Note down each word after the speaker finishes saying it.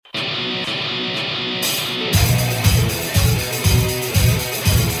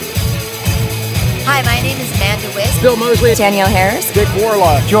Bill Moseley, Danielle Harris, Dick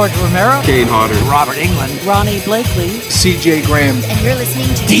Warlock, George Romero, Kane Hodder, Robert England, Ronnie Blakely, CJ Graham. and you're listening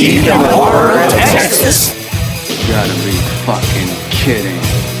to Deep in the Horror of Texas. You gotta be fucking kidding.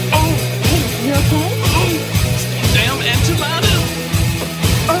 Oh, hey, you okay? Damn enchilada!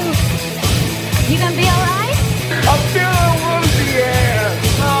 You gonna be alright? I'm feeling woozy, yeah.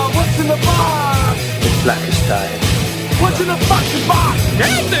 What's in the box? The blackest time. What's in the fucking box?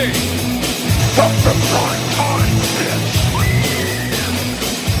 Anything!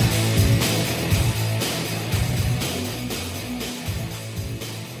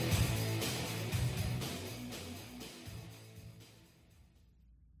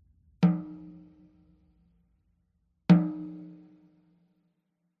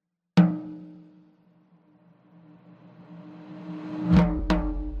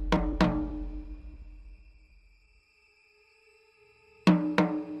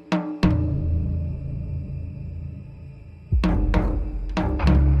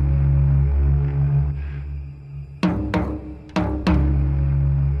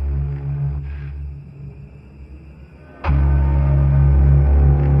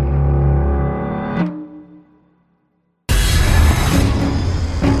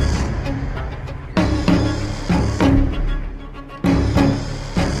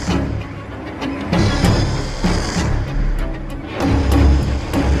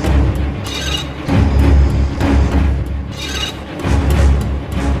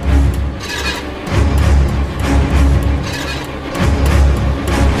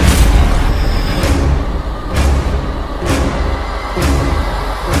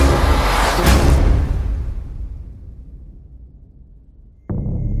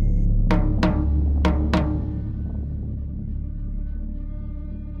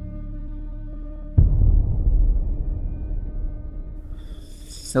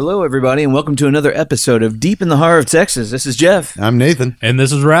 Hello, everybody, and welcome to another episode of Deep in the Horror of Texas. This is Jeff. I'm Nathan. And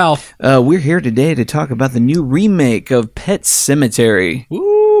this is Ralph. We're here today to talk about the new remake of Pet Sematary.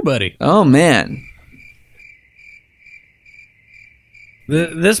 Woo, buddy. Oh, man.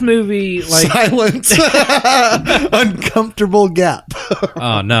 This movie, like... Silence. Uncomfortable gap.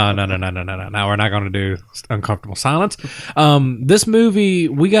 Oh, no. Now we're not going to do uncomfortable silence. This movie,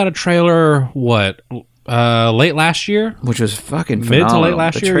 we got a trailer, late last year? Which was fucking Mid phenomenal. to late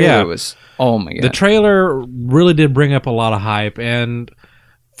last the year, trailer yeah. was, oh my god. The trailer really did bring up a lot of hype, and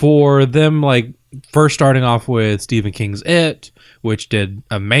for them, like, first starting off with Stephen King's It, which did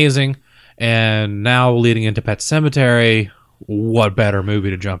amazing, and now leading into Pet Sematary, what better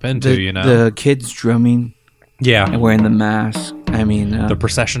movie to jump into, you know? The kids drumming Yeah. and wearing the mask. I mean... The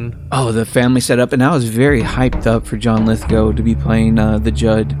procession. Oh, the family setup. And I was very hyped up for John Lithgow to be playing the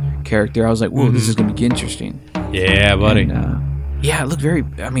Judd character. I was like, whoa, this is going to be interesting. Yeah, buddy. And, yeah, it looked very,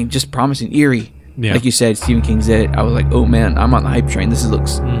 just promising, eerie. Yeah. Like you said, Stephen King's It. I was like, oh man, I'm on the hype train. This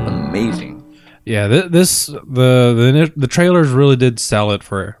looks amazing. Yeah, the trailers really did sell it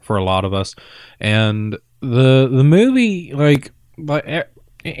for a lot of us, and the movie, like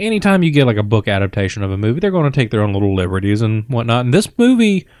anytime you get like a book adaptation of a movie, they're going to take their own little liberties and whatnot. And this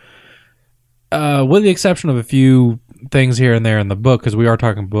movie, with the exception of a few things here and there in the book, because we are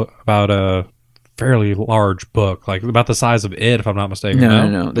talking about a fairly large book, like about the size of It, if I'm not mistaken.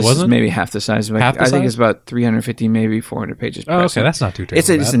 No. This is Wasn't? maybe half the size. Half the I think size? it's about 350, maybe 400 pages. Oh, okay, that's not too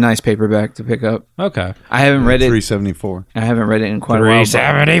terrible. It's a nice paperback to pick up. Okay. I haven't read it. 374. I haven't read it in quite a while.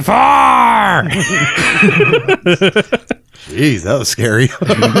 374. Jeez, that was scary.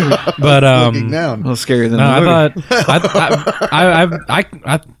 But Looking A down. little scarier than No, the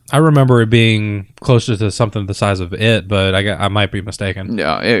movie. I remember it being closer to something the size of It, but I might be mistaken.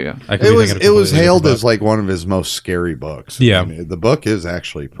 Yeah, there you go. I could It be was thinking of it was completely hailed different as like one of his most scary books. Yeah. I mean, the book is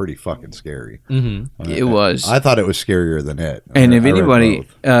actually pretty fucking scary. It was. I thought it was scarier than It. And if I read anybody,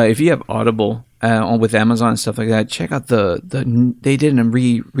 both. if you have Audible with Amazon and stuff like that, check out they did a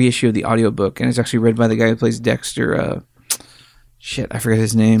reissue of the audiobook, and it's actually read by the guy who plays Dexter. I forget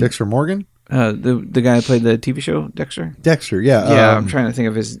his name. Dexter Morgan? The guy who played the TV show Dexter. Dexter, yeah. Yeah, I'm trying to think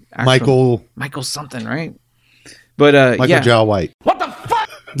of his actual, Michael something, right? But Michael yeah. Jai White.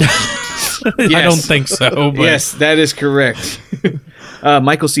 I don't think so. But Yes, that is correct.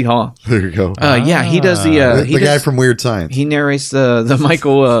 Michael C. Hall. There you go. Yeah, he does the the guy from Weird Science. He narrates the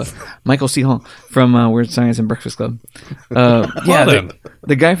Michael C. Hall from Weird Science and Breakfast Club.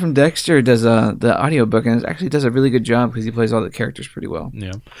 The guy from Dexter does the audiobook, and it actually does a really good job because he plays all the characters pretty well.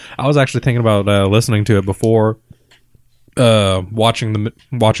 yeah, I was actually thinking about listening to it before watching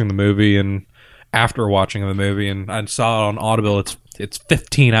the movie and after watching the movie, and I saw it on Audible. It's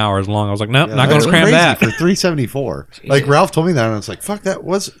 15 hours long. I was like, nope, not going to cram that for 374. Like Ralph told me that, and I was like, fuck, that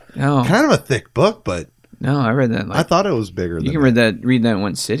was kind of a thick book, but No, I read that. Like, I thought it was bigger. you than can read that in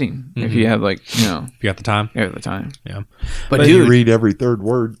one sitting if you have like If you got the time. at the time. Yeah. But you dude, read every third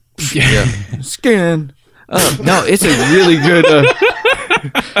word. skin. No, it's a really good.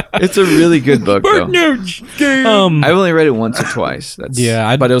 It's a really good book. Though. I've only read it once or twice. That's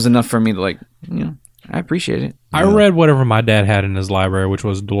but it was enough for me to like. I appreciate it. I read whatever my dad had in his library, which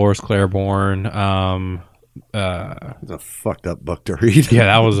was Dolores Claiborne. It's a fucked up book to read. Yeah,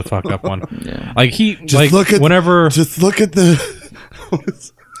 that was a fucked up one. Yeah. Like he Just like look at whenever Just look at the.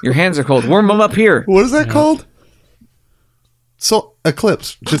 Your hands are cold. Warm them up here. What is that called? So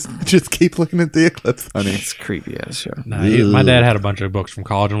eclipse. Just keep looking at the eclipse, honey. It's creepy ass show. my dad had a bunch of books from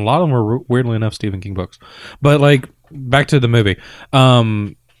college, and a lot of them were weirdly enough Stephen King books. But like back to the movie,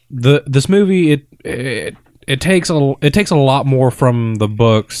 this movie it takes a lot more from the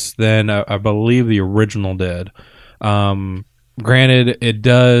books than I believe the original did. Granted, it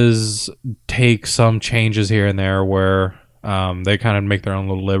does take some changes here and there where they kind of make their own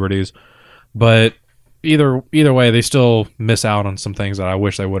little liberties, but either way, they still miss out on some things that I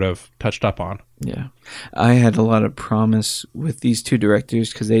wish they would have touched up on. Yeah. I had a lot of promise with these two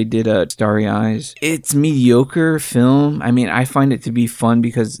directors because they did Starry Eyes. It's mediocre film. I mean, I find it to be fun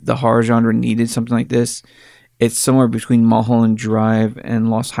because the horror genre needed something like this. It's somewhere between Mulholland Drive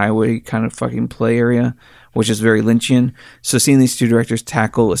and Lost Highway kind of fucking play area, which is very Lynchian. So seeing these two directors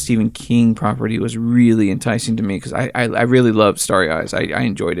tackle a Stephen King property was really enticing to me because I really loved Starry Eyes. I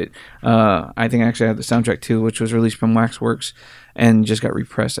enjoyed it. I think I actually had the soundtrack too, which was released from Waxworks and just got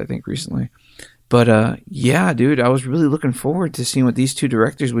repressed, I think, recently. But yeah, dude, I was really looking forward to seeing what these two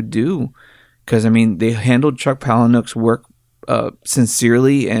directors would do because, I mean, they handled Chuck Palahniuk's work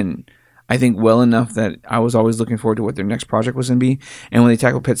sincerely and I think well enough that I was always looking forward to what their next project was going to be. And when they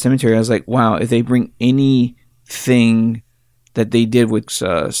tackled Pet Sematary, I was like, wow, if they bring anything that they did with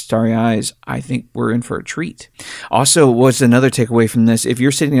Starry Eyes, I think we're in for a treat. Also, what's another takeaway from this? If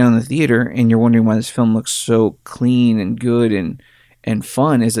you're sitting down in the theater and you're wondering why this film looks so clean and good and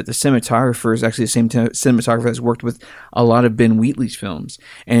fun, is that the cinematographer is actually the same cinematographer that's worked with a lot of Ben Wheatley's films.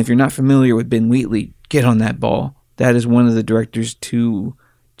 And if you're not familiar with Ben Wheatley, get on that ball. That is one of the directors to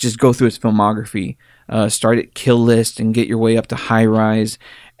just go through his filmography, start at Kill List and get your way up to High Rise,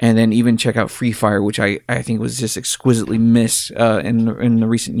 and then even check out Free Fire, which I think was just exquisitely missed in the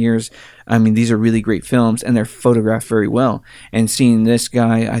recent years. I mean, these are really great films, and they're photographed very well. And seeing this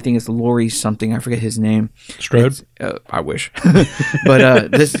guy, I think it's Laurie something, I forget his name. Strode? I wish.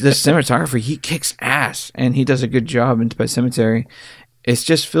 But this cinematographer, he kicks ass, and he does a good job in Pet Sematary. It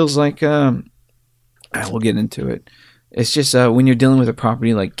just feels like, we'll get into it. It's just when you're dealing with a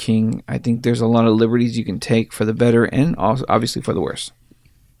property like King, I think there's a lot of liberties you can take for the better and also obviously for the worse.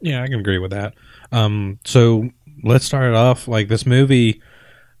 Yeah, I can agree with that. So let's start it off. Like this movie,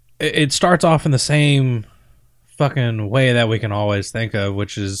 it starts off in the same fucking way that we can always think of,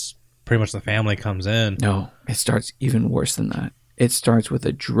 which is pretty much the family comes in. No, it starts even worse than that. It starts with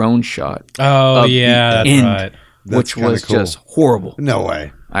a drone shot. Oh, yeah, that's right. Which was cool. just horrible. No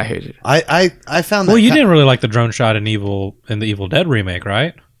way. I hated it. I found that. Well, you didn't really like the drone shot in the Evil Dead remake,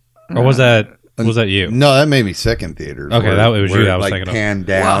 right? Or was that you? No, that made me sick in theaters. Okay, it was you that I was like thinking of. pan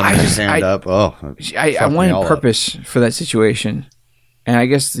down, Well, hand up. Oh, I wanted purpose for that situation. And I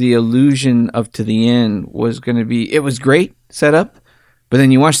guess the illusion of to the end was going to be, it was great setup, but then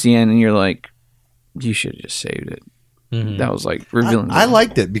you watch the end and you're like, you should have just saved it. Mm-hmm. That was like revealing. I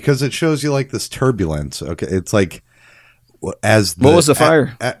liked it because it shows you like this turbulence. Okay, it's like what was the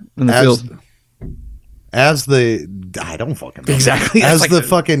fire in the field? I don't fucking know. Exactly. As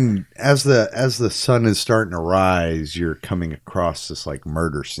the sun is starting to rise, you're coming across this like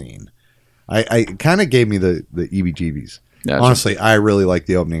murder scene. I kind of gave me the EBGBs. Gotcha. Honestly, I really like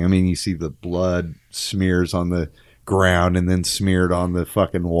the opening. I mean, you see the blood smears on the ground and then smeared on the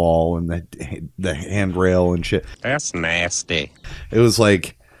fucking wall and the handrail and shit. That's nasty. It was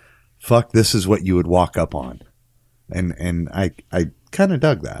like, fuck, this is what you would walk up on. And I kind of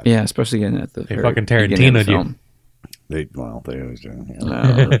dug that. Yeah, especially getting at the fucking Tarantino'd you. They always do.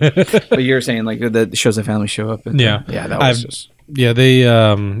 Yeah. But you're saying like the shows the family show up. That was just. Yeah,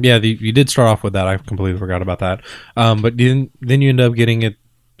 you did start off with that. I completely forgot about that. But then you end up getting it.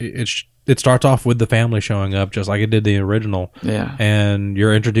 It starts off with the family showing up, just like it did the original. Yeah, and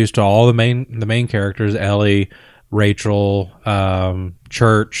you're introduced to all the main characters: Ellie, Rachel,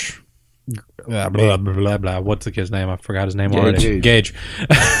 Church. Blah, blah, blah, blah. What's the kid's name? I forgot his name already. Gage.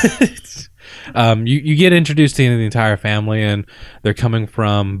 You get introduced to the entire family, and they're coming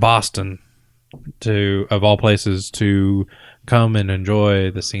from Boston of all places to come and enjoy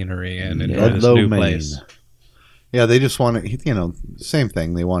the scenery and enjoy this new place. Yeah, they just want to, same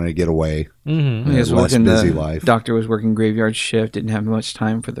thing. They wanted to get away. Mm-hmm. He was less working busy the life. doctor was working graveyard shift, didn't have much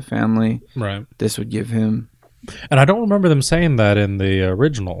time for the family. Right. This would give him. And I don't remember them saying that in the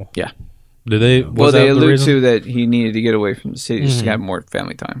original. Yeah. Did they? Well, that they the allude reason? to that he needed to get away from the city just to have more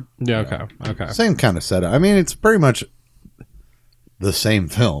family time. Yeah. Okay. Same kind of setup. I mean, it's pretty much the same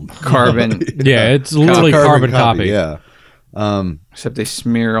film. Carbon, Yeah, it's literally carbon copy. Yeah. except they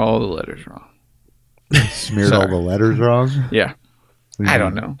smear all the letters wrong. Smeared all the letters wrong. Yeah. I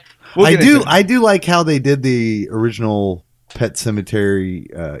don't know. I do like how they did the original Pet Cemetery,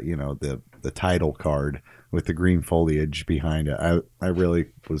 the title card with the green foliage behind it. I really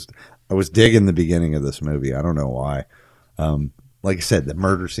was digging the beginning of this movie. I don't know why. Like I said, the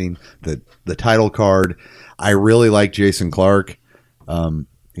murder scene, the title card. I really like Jason Clarke.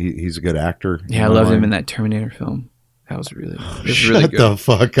 He's a good actor. Yeah, I loved him in that Terminator film. That was really Shut good. the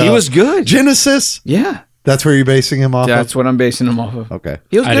fuck up. He was good. Genesis? Yeah. That's where you're basing him off That's of? what I'm basing him off of. Okay.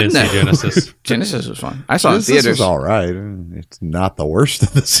 He was I good didn't in see that. Genesis. Genesis was fun. I saw it in Genesis theaters. was all right. It's not the worst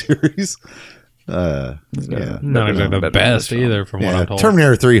of the series. Yeah. Not exactly the better best than this either, from what Yeah, I'm told.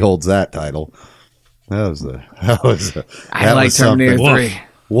 Terminator 3 holds that title. That was I like Terminator something. 3.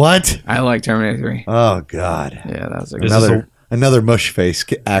 What? I like Terminator 3. Oh God. Yeah, that was a Is this Another mush face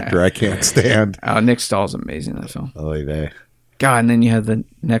actor I can't stand. Nick Stahl's amazing in that film. Oh, yeah. God, and then you have the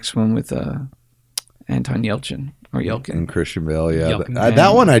next one with Anton Yelchin or Yelkin. And Christian Bale, yeah. Yelkin.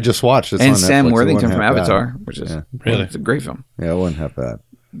 That one I just watch. It's And on Sam Netflix. It Worthington wasn't from half Avatar, bad. which is Really? it's a great film. Yeah, it wasn't half bad.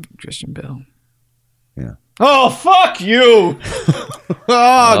 Christian Bale. Yeah. Oh, fuck you!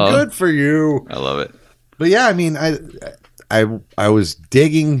 Oh, good for you. I love it. But yeah, I mean, I was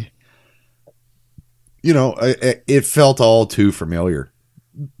digging. It felt all too familiar.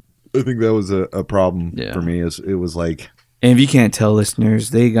 I think that was a problem for me. It was like, And if you can't tell,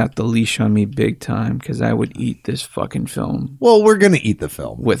 listeners, they got the leash on me big time because I would eat this fucking film well, we're gonna eat the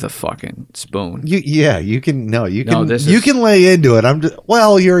film. with a fucking spoon. You can this you is- can lay into it.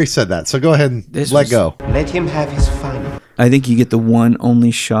 You already said that, so go ahead and let go. Let him have his fun. I think you get the one only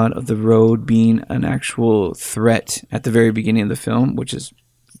shot of the road being an actual threat at the very beginning of the film, which is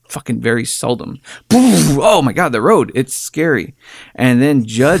fucking very seldom. Oh my god, the road, it's scary. And then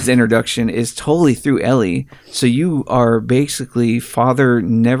Judd's introduction is totally through Ellie, so you are basically father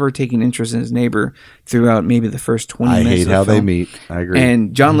never taking interest in his neighbor throughout maybe the first 20 I minutes hate of the how they film. meet. I agree.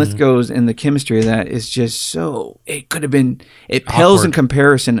 And John Lithgow's and the chemistry of that is just so, it could have been, it pales in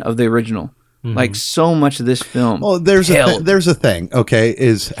comparison of the original. Like so much of this film. Well, there's paled. a thing. Okay,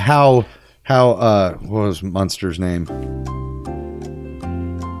 is how what was Munster's name?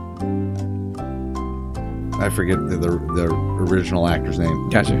 I forget the original actor's name.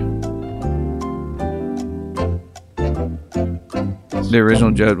 Gotcha. The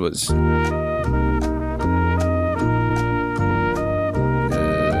original Judd was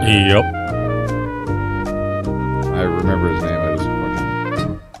Yep. I remember his name. I just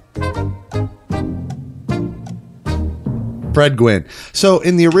Fred Gwynn. So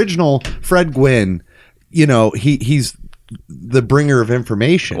in the original, Fred Gwynn, he's the bringer of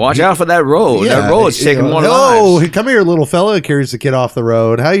information. watch out for that road. Yeah, That road's taking more Oh, lives. come here, little fella. Carries the kid off the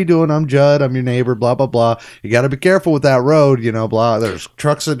road. How you doing? I'm Judd. I'm your neighbor. Blah blah blah. You got to be careful with that road. Blah. There's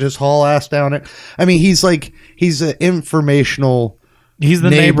trucks that just haul ass down it. I mean, he's an informational. He's the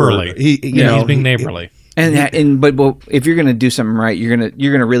neighbor. neighborly. He's being neighborly. But if you're gonna do something right, you're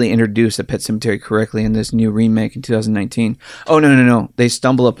gonna really introduce the Pet Cemetery correctly in this new remake in 2019. Oh no! They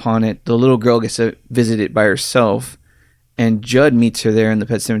stumble upon it. The little girl gets to visit it by herself, and Judd meets her there in the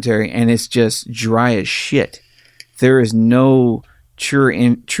Pet Cemetery, and it's just dry as shit. There is no true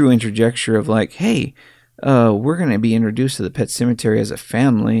interjection of like, hey, we're gonna be introduced to the Pet Cemetery as a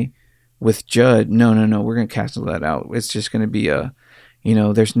family with Judd. No, we're gonna cancel that out. It's just gonna be a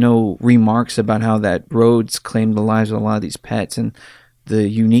there's no remarks about how that roads claim the lives of a lot of these pets and the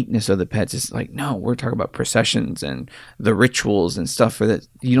uniqueness of the pets. It's like, no, we're talking about processions and the rituals and stuff for that.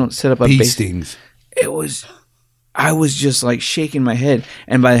 You don't set up a base. Beastings. I was just like shaking my head.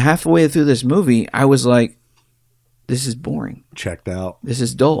 And by halfway through this movie, I was like, this is boring. Checked out. This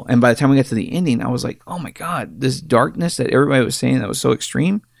is dull. And by the time we got to the ending, I was like, oh my God, this darkness that everybody was saying that was so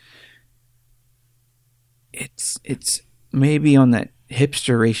extreme. It's maybe on that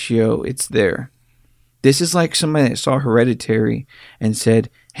hipster ratio, it's there. This is like somebody that saw Hereditary and said,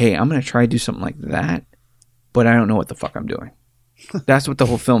 hey, I'm going to try to do something like that, but I don't know what the fuck I'm doing. That's what the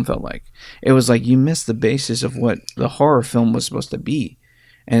whole film felt like. It was like you missed the basis of what the horror film was supposed to be.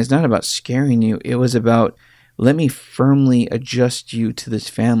 And it's not about scaring you. It was about, let me firmly adjust you to this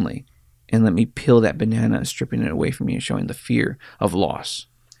family and let me peel that banana, stripping it away from you and showing the fear of loss.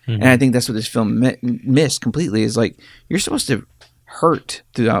 And I think that's what this film missed completely. Is like you're supposed to hurt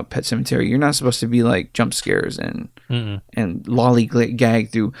throughout Pet Sematary. You're not supposed to be like jump scares and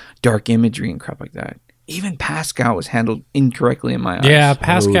lollygag through dark imagery and crap like that. Even Pascal was handled incorrectly in my eyes. Yeah,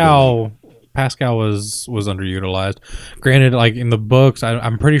 Pascal was underutilized. Granted, like in the books,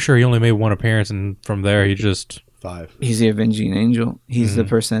 I'm pretty sure he only made one appearance, and from there he just 5. He's the avenging angel. He's the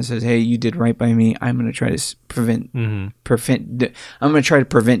person that says, "Hey, you did right by me. I'm going to try to prevent. I'm going to try to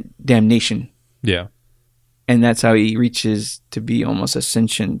prevent damnation." Yeah. And that's how he reaches to be almost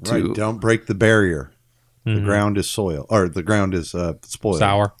ascension to. Right. Don't break the barrier. The ground is soil, or the ground is spoiled.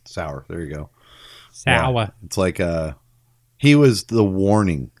 Sour. There you go. Sour. Yeah. It's like he was the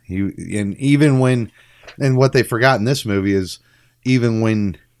warning. And what they forgot in this movie is even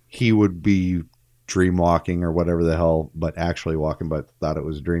when he would be dream walking or whatever the hell, but actually walking, but thought it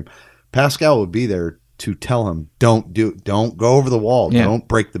was a dream, Pascal would be there to tell him, don't go over the wall. Yeah. Don't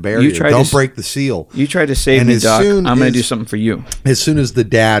break the barrier. Don't break the seal. You tried to save me, Doc. I'm going to do something for you. As soon as the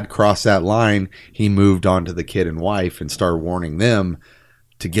dad crossed that line, he moved on to the kid and wife and started warning them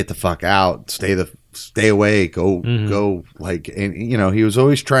to get the fuck out, stay away, go. Like, and he was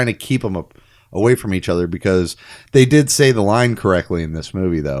always trying to keep them away from each other, because they did say the line correctly in this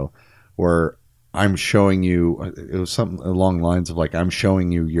movie though, where I'm showing you, it was something along the lines of like, I'm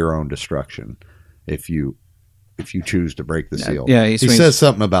showing you your own destruction if you choose to break the seal. Yeah, he says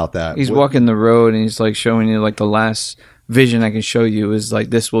something about that. He's walking the road and he's like showing you like the last vision I can show you is like,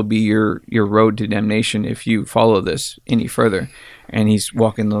 this will be your road to damnation if you follow this any further. And he's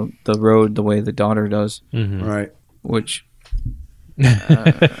walking the road the way the daughter does. Right. Which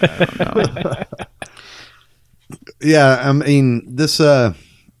I don't know. Yeah, I mean, this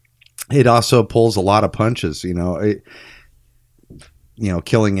it also pulls a lot of punches,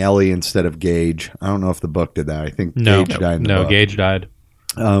 killing Ellie instead of Gage. I don't know if the book did that. I think Gage died in the book. Gage died.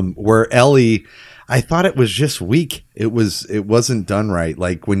 Where Ellie, I thought it was just weak. It wasn't done right.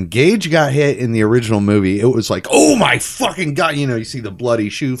 Like when Gage got hit in the original movie, it was like, oh my fucking God, you see the bloody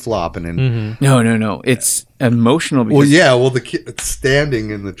shoe flopping and No. It's emotional because the kid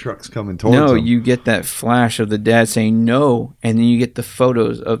standing and the truck's coming towards him. You get that flash of the dad saying no, and then you get the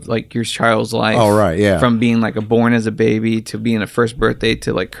photos of like your child's life. Oh right, yeah. From being like born as a baby to being a first birthday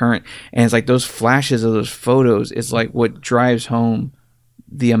to like current, and it's like those flashes of those photos is like what drives home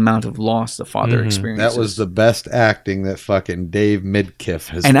the amount of loss the father experiences. That was the best acting that fucking Dave Midkiff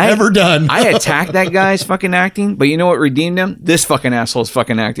has ever done. I attacked that guy's fucking acting, but you know what redeemed him? This fucking asshole's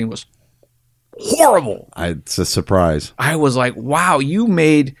fucking acting was horrible. It's a surprise. I was like, wow, you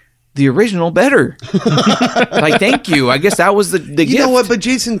made the original better. Like, thank you. I guess that was the gift. You know what? But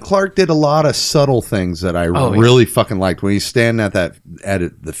Jason Clarke did a lot of subtle things that I really fucking liked. When he's standing at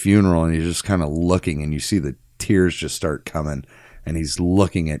the funeral and he's just kind of looking and you see the tears just start coming. And he's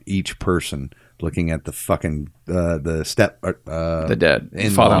looking at each person, looking at the fucking the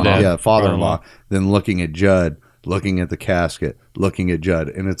dad, father-in-law. Then looking at Judd, looking at the casket, looking at Judd,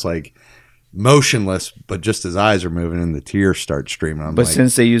 and it's like motionless, but just his eyes are moving and the tears start streaming. But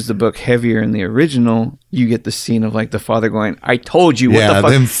since they used the book heavier in the original, you get the scene of like the father going, "I told you." What the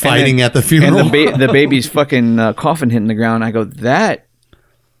fuck? Them fighting at the funeral, and the baby's fucking coffin hitting the ground. I go, that.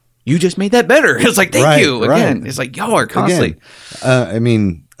 You just made that better. It's like, thank you again. Right. It's like y'all are constantly.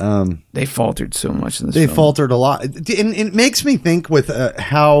 They faltered so much in this. They film. faltered a lot, and it makes me think with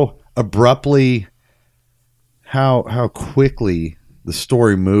how abruptly, how quickly the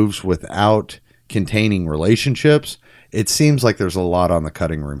story moves without containing relationships. It seems like there's a lot on the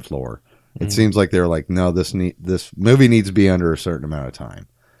cutting room floor. It seems like they're like, no, this movie needs to be under a certain amount of time.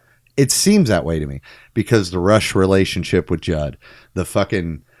 It seems that way to me because the Rush relationship with Judd, the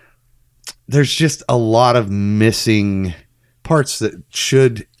fucking. There's just a lot of missing parts that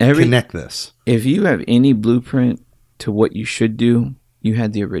should connect this. If you have any blueprint to what you should do, you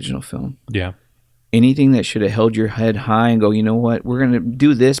had the original film. Yeah. Anything that should have held your head high and go, you know what, we're going to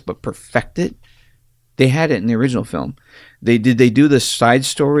do this, but perfect it. They had it in the original film. Did they do the side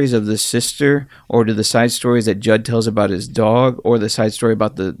stories of the sister, or do the side stories that Judd tells about his dog, or the side story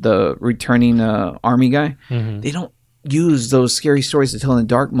about the returning army guy? They don't use those scary stories to tell in the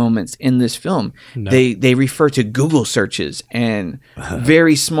dark moments in this film. No. They refer to Google searches and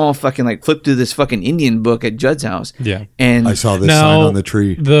very small fucking like flip through this fucking Indian book at Judd's house. Yeah. And I saw this sign on the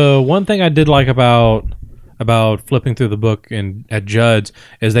tree. The one thing I did like about flipping through the book at Judd's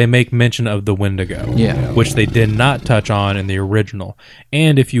is they make mention of the Wendigo, which they did not touch on in the original.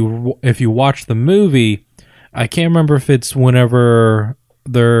 And if you watch the movie, I can't remember if it's whenever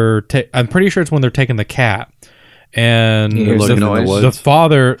I'm pretty sure it's when they're taking the cat. and He hears the noise.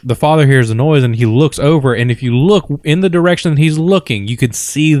 the father hears the noise, and he looks over, and if you look in the direction he's looking, you could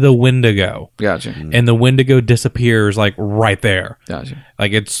see the Wendigo. Gotcha. And the Wendigo disappears like right there. Gotcha.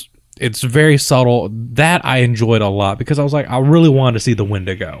 Like it's very subtle. That I enjoyed a lot because I was like, I really wanted to see the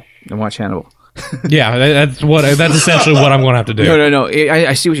Wendigo. And watch Hannibal. Yeah, that's essentially what I'm going to have to do. No.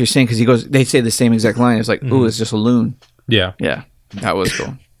 I see what you're saying because they say the same exact line. It's like, ooh, it's just a loon. Yeah. Yeah, that was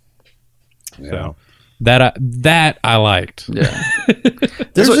cool. So that I liked. Yeah.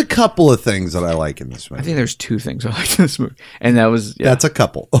 There's a couple of things that I like in this I movie. think there's two things I liked in this movie, and that was That's a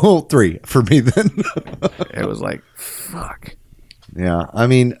couple. Oh, three for me then. it was like, fuck. Yeah, I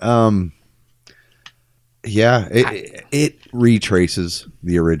mean, it retraces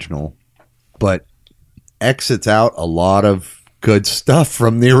the original, but exits out a lot of good stuff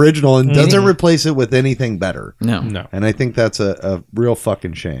from the original and doesn't replace it with anything better. No. And I think that's a real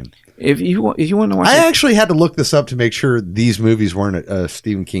fucking shame. If you want to watch, I actually had to look this up to make sure these movies weren't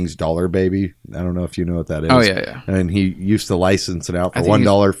Stephen King's Dollar Baby. I don't know if you know what that is. Oh, yeah. And he used to license it out for I think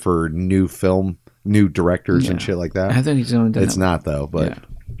 $1 for new directors and shit like that. I think he's only done It's that. not though, but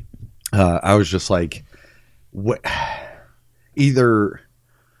I was just like, what? Either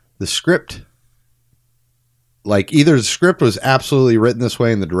the script was absolutely written this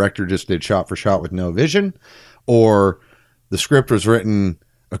way and the director just did shot for shot with no vision, or the script was written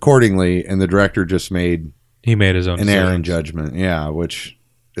accordingly and the director just made his own an error in decisions. judgment. Yeah, which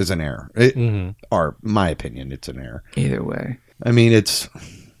is an error. Or my opinion, it's an error. Either way, I mean, it's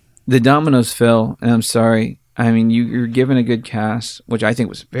the dominoes fell, and I'm sorry. I mean, you're given a good cast, which I think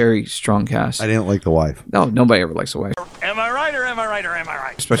was a very strong cast. I didn't like the wife. No, nobody ever likes a wife, Am I right or am I right or am I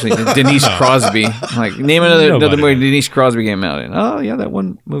right? especially Denise Crosby. Like, name another Nobody. movie Denise Crosby came out in. Oh yeah, that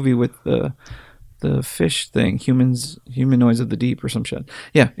one movie with the fish thing, humanoids of the deep or some shit.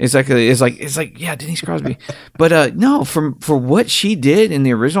 Yeah, it's like yeah, Denise Crosby. But no, for what she did in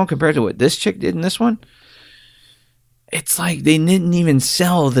the original compared to what this chick did in this one, it's like they didn't even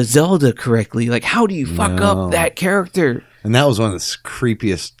sell the Zelda correctly. Like, how do you fuck up that character? And that was one of the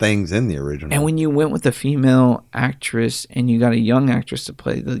creepiest things in the original. And when you went with a female actress and you got a young actress to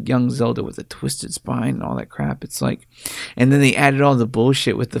play the young Zelda with a twisted spine and all that crap, it's like, and then they added all the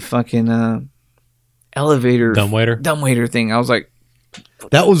bullshit with the fucking elevator dumbwaiter thing. I was like,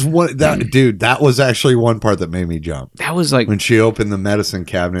 that was that was actually one part that made me jump. that was like, When she opened the medicine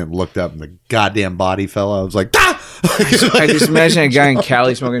cabinet and looked up and the goddamn body fell out, I was like, ah! I just imagine a guy in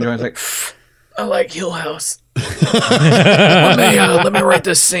Cali smoking joints like, I like Hill House. let me write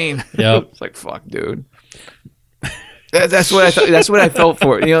this scene. Yep. It's like, fuck, dude. That's what I thought. That's what I felt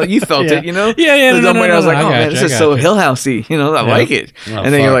for it. You know, you felt it. You know, Yeah. The No, dumb way, I was like, I oh got man, you, this I is got so you. Hill Housey. You know, I like it. Oh,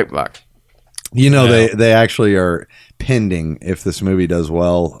 and then you're fuck. like, fuck. You know, Yeah. they actually are pending, if this movie does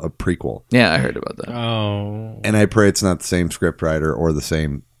well, a prequel. Yeah, I heard about that. Oh. And I pray it's not the same scriptwriter or the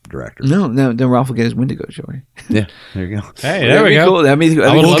same director. No, then Ralph will get his Wendigo story. Yeah, there you go. Hey, there we go. Cool. That'd be cool. I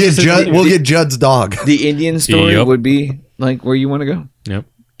would We'll love to get see we'll get Judd's dog. the Indian story Yep. would be like where you want to go.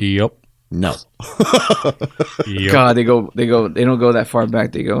 Yep. No. God, they don't go that far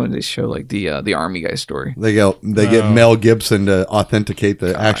back. They go and they show like the army guy story. They get Mel Gibson to authenticate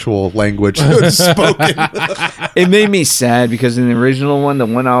the actual language that's spoken. It made me sad because in the original one, the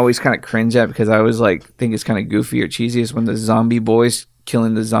one I always kind of cringe at because I always like think it's kind of goofy or cheesy is when the zombie boys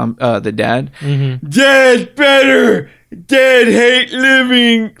killing the dad. Mm-hmm. Dad's better. Dad hate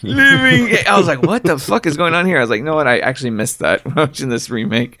living. I was like, what the fuck is going on here? I was like, no, what? I actually missed that watching this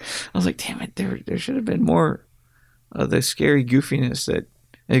remake. I was like, damn it, there should have been more of the scary goofiness that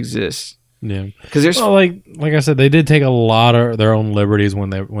exists. Yeah. Because there's Well, like I said, they did take a lot of their own liberties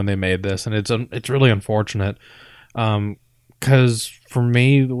when they made this, and it's really unfortunate. Because for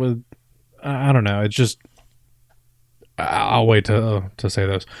me, with I don't know, it's just I'll wait to say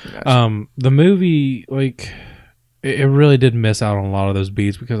those. Gotcha. The movie, like, it really did miss out on a lot of those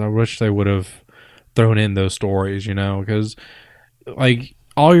beats because I wish they would have thrown in those stories, you know, because like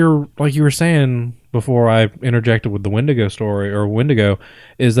you were saying before I interjected with the Wendigo story or Wendigo,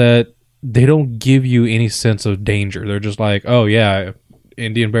 is that they don't give you any sense of danger. They're just like, oh yeah,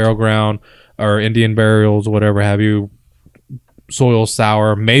 Indian burial ground or Indian burials, whatever have you, soil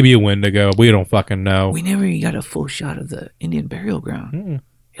sour, maybe a Wendigo. We don't fucking know. we never even got a full shot of the Indian burial ground.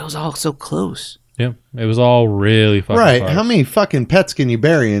 It was all so close. Yeah, it was all really fucking Right. close. How many fucking pets can you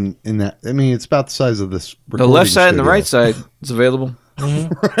bury in that? I mean, it's about the size of this. The left side and the recording right side is available.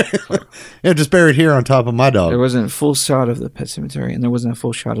 Yeah, just bury it here on top of my dog. There wasn't a full shot of the pet cemetery, and there wasn't a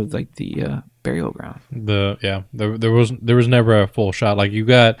full shot of like the burial ground. There was never a full shot. Like you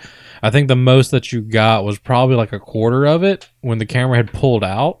got, I think the most that you got was probably like a quarter of it when the camera had pulled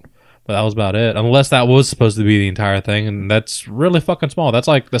out. But that was about it. Unless that was supposed to be the entire thing, and that's really fucking small. That's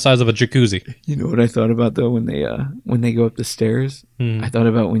like the size of a jacuzzi. You know what I thought about though when they go up the stairs? I thought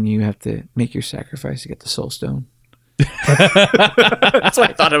about when you have to make your sacrifice to get the soul stone. That's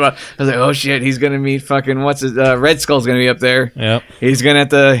what I thought about. I was like, oh shit, he's gonna meet fucking Red Skull's gonna be up there. Yep. He's gonna have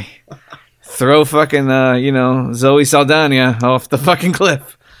to throw fucking Zoe Saldana off the fucking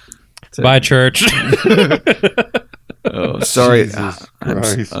cliff. Bye, church. Oh, sorry.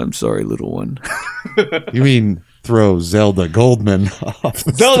 Christ. I'm sorry, little one. You mean throw Zelda Goldman off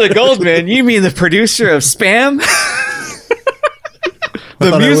the Zelda Goldman? You mean the producer of Spam?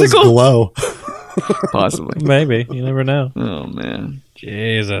 The musical? Glow. Possibly. Maybe. You never know. Oh man.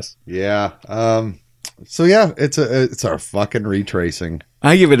 Jesus. Yeah. So yeah, it's our fucking retracing.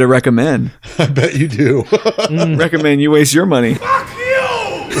 I give it a recommend. I bet you do. Recommend you waste your money.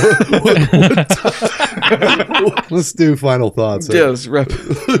 Let's do final thoughts. Yes, We'll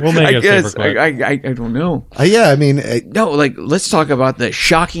make I it guess. super quick. I don't know. Yeah, I mean, No, like let's talk about the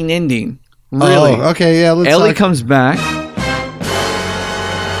shocking ending. Really? Oh, okay, yeah. Let's Ellie talk- comes back.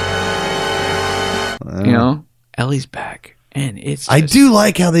 Ellie's back, and it's. I just- do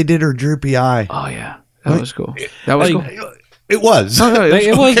like how they did her droopy eye. Oh yeah, that was cool. That was cool. It was. No, no,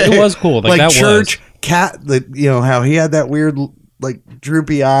 It was cool. Like that church cat. How he had that weird like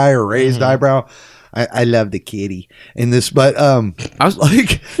droopy eye or raised eyebrow. I love the kitty in this, but I was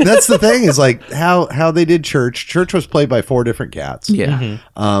like that's the thing is like how they did church. Church was played by 4 different cats. yeah.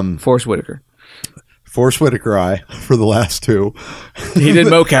 Forrest Whitaker. Forrest Whitaker eye for the last 2, He did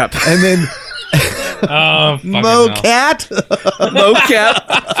mocap. and then Oh, Mo-cat.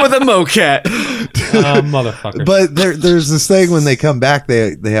 Mocap for the mocat. Motherfucker. But there's this thing when they come back,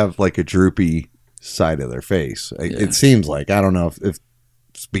 they have like a droopy side of their face. It seems like, I don't know if it's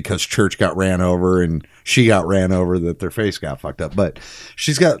because Church got ran over and she got ran over that their face got fucked up, but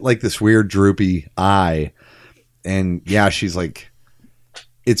she's got like this weird droopy eye, and yeah, she's like,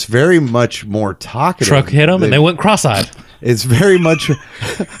 it's very much more talkative. Truck hit them and they went cross-eyed. It's very much hit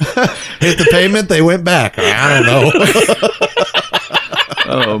the pavement, they went back. I don't know.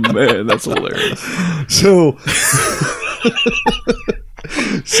 Oh man, that's hilarious. So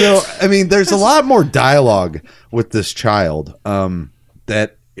I mean, there's a lot more dialogue with this child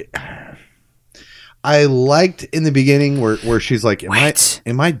that I liked in the beginning, where she's like, "Am I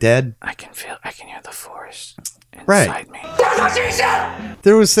dead?" I can hear the forest inside Right. me.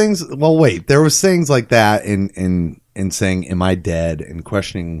 There was things. Well, wait, there was things like that in saying, "Am I dead?" and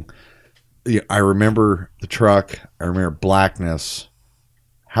questioning. I remember the truck. I remember blackness.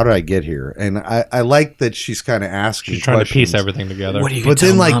 How did I get here? And I like that she's kind of asking. She's trying to piece questions. everything together. What are you But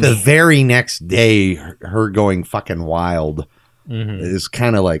gonna then, tell like the mommy? very next day, her going fucking wild is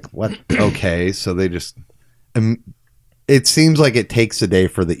kind of like, what? Okay, so they just. It seems like it takes a day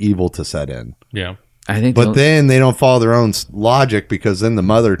for the evil to set in, Yeah. I think, but then they don't follow their own logic, because then the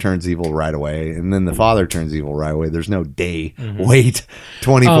mother turns evil right away, and then the father turns evil right away. There's no day wait,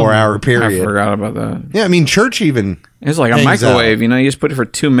 24-hour I period. forgot about that. Yeah, I mean, Church even. It's like a hangs microwave, out. you know. You just put it for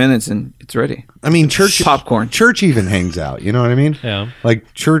 2 minutes and it's ready. I mean, Church Popcorn. Church even hangs out. You know what I mean? Yeah.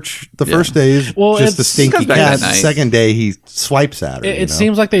 Like Church, the Yeah. first day is Well, just a it's- stinky comes back cat. at The night. second day he swipes at her. It you know?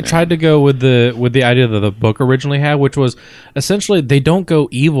 seems like they tried to go with the idea that the book originally had, which was essentially they don't go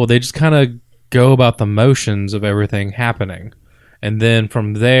evil. They just kind of go about the motions of everything happening, and then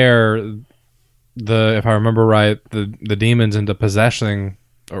from there, if I remember right, the demons into possessing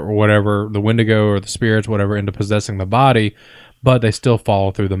or whatever, the Wendigo or the spirits, whatever, into possessing the body, but they still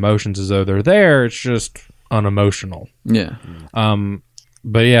follow through the motions as though they're there. It's just unemotional. Yeah.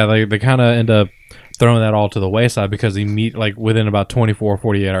 But yeah, they kind of end up throwing that all to the wayside because within about 24,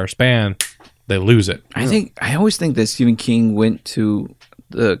 48 hour span, they lose it. I always think that Stephen King went to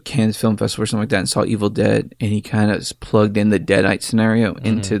the Cannes Film Festival or something like that and saw Evil Dead, and he kind of plugged in the Deadite scenario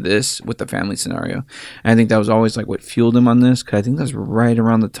into this with the family scenario. And I think that was always like what fueled him on this, because I think that was right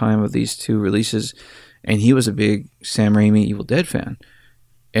around the time of these 2 releases, and he was a big Sam Raimi Evil Dead fan.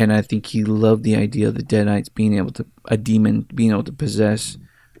 And I think he loved the idea of the Deadites a demon being able to possess,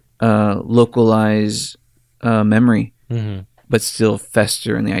 localize memory, but still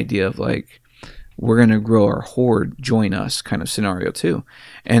fester in the idea of like, we're going to grow our horde, join us kind of scenario too.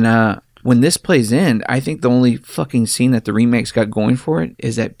 And when this plays in, I think the only fucking scene that the remakes got going for it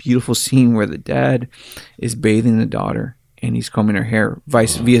is that beautiful scene where the dad is bathing the daughter and he's combing her hair,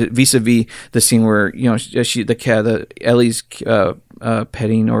 vis-a-vis the scene where, you know, Ellie's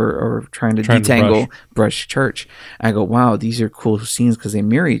petting or trying to Trying to detangle brush Church. I go, wow, these are cool scenes because they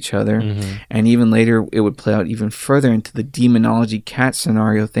mirror each other. And even later, it would play out even further into the demonology cat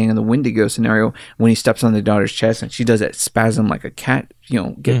scenario thing and the Wendigo scenario when he steps on the daughter's chest and she does that spasm like a cat,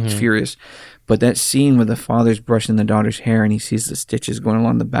 get furious. But that scene where the father's brushing the daughter's hair and he sees the stitches going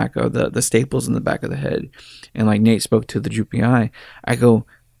along the back of the staples in the back of the head, and like Nate spoke to the droopy eye, I go,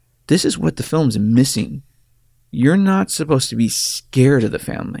 this is what the film's missing. You're not supposed to be scared of the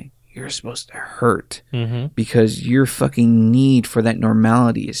family. You're supposed to hurt because your fucking need for that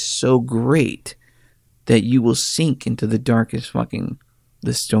normality is so great that you will sink into the darkest fucking,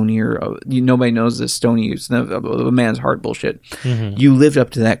 the stonier, nobody knows the stony, it's a man's heart bullshit. You lived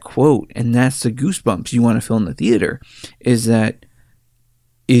up to that quote, and that's the goosebumps you want to feel in the theater, is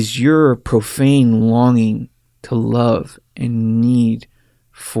your profane longing to love and need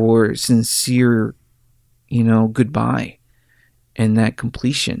for sincere, goodbye and that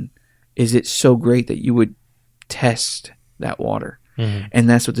completion. Is it so great that you would test that water? And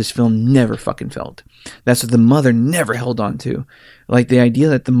that's what this film never fucking felt. That's what the mother never held on to. Like the idea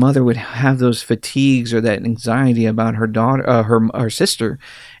that the mother would have those fatigues or that anxiety about her daughter, her sister,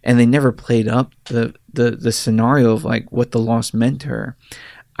 and they never played up the scenario of like what the loss meant to her.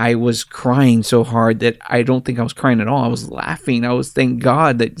 I was crying so hard that I don't think I was crying at all. I was laughing. I was, thank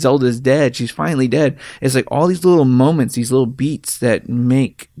God that Zelda's dead. She's finally dead. It's like all these little moments, these little beats that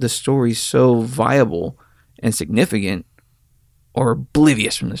make the story so viable and significant or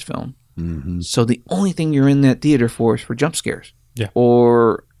oblivious from this film. So the only thing you're in that theater for is for jump scares. Yeah.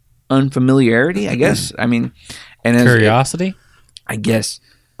 Or unfamiliarity, I guess. I mean, and Curiosity? I guess.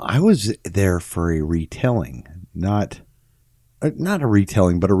 I was there for a retelling, not a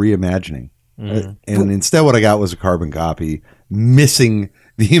retelling, but a reimagining. And instead what I got was a carbon copy missing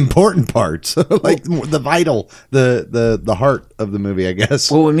the important parts, like the vital, the heart of the movie, I guess.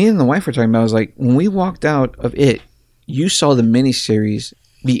 Well, what me and the wife were talking about was like, when we walked out of it, you saw the miniseries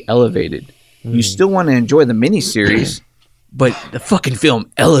be elevated. You still want to enjoy the miniseries, but the fucking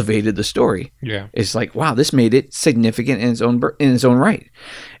film elevated the story. Yeah. It's like, wow, this made it significant in its own right.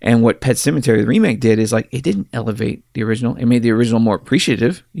 And what Pet Sematary, the remake, did is like, it didn't elevate the original. It made the original more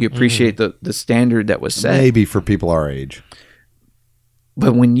appreciative. You appreciate the standard that was set. Maybe for people our age.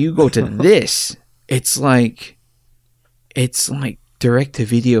 But when you go to this, it's like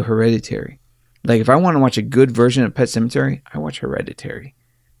direct-to-video Hereditary. Like, if I want to watch a good version of Pet Sematary, I watch Hereditary.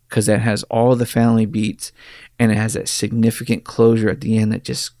 Because that has all the family beats, and it has that significant closure at the end that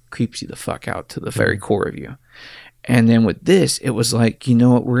just creeps you the fuck out to the very core of you. And then with this, it was like, you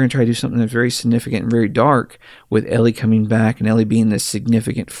know what, we're going to try to do something that's very significant and very dark, with Ellie coming back and Ellie being this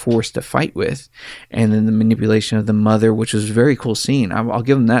significant force to fight with. And then the manipulation of the mother, which was a very cool scene. I'll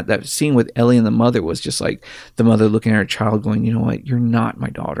give them that. That scene with Ellie and the mother was just like the mother looking at her child going, you know what, you're not my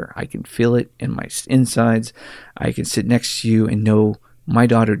daughter. I can feel it in my insides. I can sit next to you and know my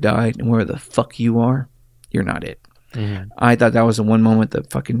daughter died, and where the fuck you are, you're not it. I thought that was the one moment the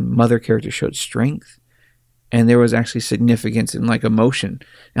fucking mother character showed strength. And there was actually significance and like emotion. And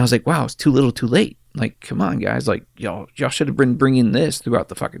I was like, wow, it's too little too late. Like, come on, guys. Like, y'all should have been bringing this throughout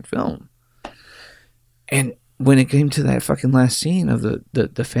the fucking film. And when it came to that fucking last scene of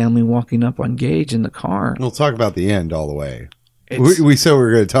the family walking up on Gage in the car. We'll talk about the end all the way. We said we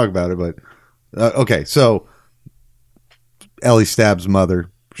were going to talk about it, but okay. So Ellie stabs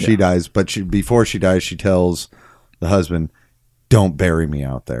mother. She dies. But before she dies, she tells the husband, don't bury me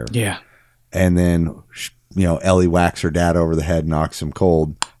out there. Yeah. And then Ellie whacks her dad over the head, knocks him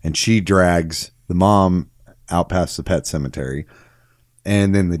cold, and she drags the mom out past the pet cemetery.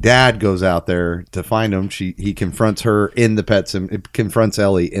 And then the dad goes out there to find him. He confronts her in the confronts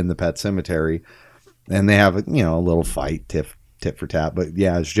Ellie in the pet cemetery, and they have a little fight, tit for tat. But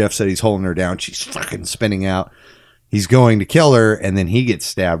yeah, as Jeff said, he's holding her down. She's fucking spinning out. He's going to kill her, and then he gets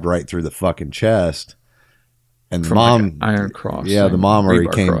stabbed right through the fucking chest. And the mom, like Iron Cross. Yeah, the mom already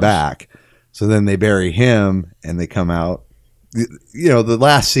came cross. back. So then they bury him, and they come out. The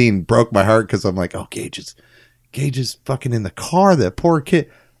last scene broke my heart because I'm like, oh, Gage is fucking in the car. That poor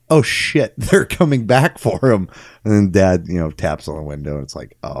kid. Oh shit, they're coming back for him. And then Dad, taps on the window, and it's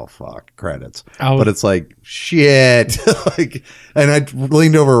like, oh fuck, credits. But it's like shit. And I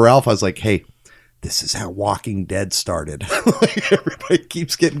leaned over to Ralph. I was like, hey, this is how Walking Dead started. Like, everybody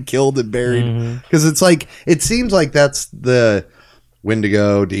keeps getting killed and buried because it's like it seems like that's the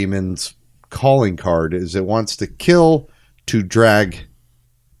Wendigo Demons calling card. Is it wants to kill, to drag,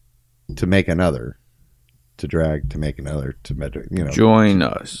 to make another, to drag, to make another, to join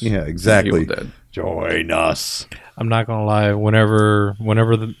us. Yeah, exactly. Join us. I'm not gonna lie. Whenever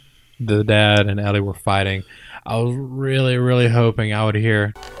the dad and Ellie were fighting, I was really, really hoping I would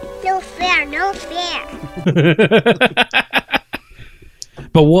hear. No fair, no fair.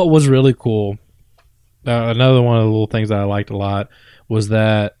 But what was really cool, another one of the little things that I liked a lot, was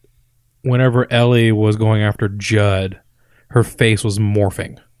that whenever Ellie was going after Judd, her face was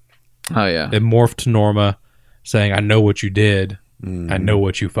morphing. Oh, yeah. It morphed to Norma saying, I know what you did. I know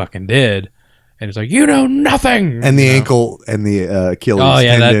what you fucking did. And it's like, you know nothing. And the ankle and the Achilles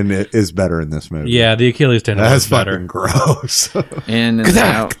tendon is better in this movie. Yeah, the Achilles tendon That's was better. fucking gross. And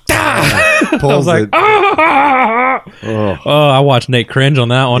I was Pulls like, it. oh, I watched Nate cringe on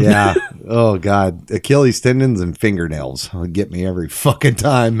that one. Yeah. Oh, God. Achilles tendons and fingernails will get me every fucking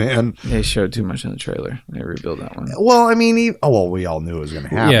time, man. they showed too much in the trailer. They rebuilt that one. Well, I mean, we all knew it was going to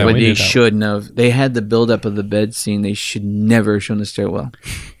happen. Yeah, But we they knew that. shouldn't have. They had the buildup of the bed scene. They should never have shown the stairwell.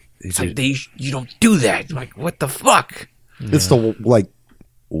 It's like, you don't do that. Like, what the fuck? It's the, like,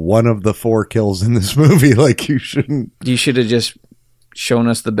 one of the 4 kills in this movie. Like, you shouldn't. You should have just shown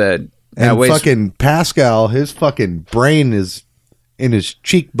us the bed. And fucking Pascal, his fucking brain is in his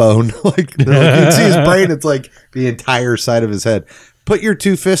cheekbone. Like, you can see his brain. It's like the entire side of his head. Put your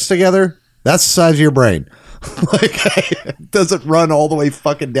 2 fists together. That's the size of your brain. Like, it doesn't run all the way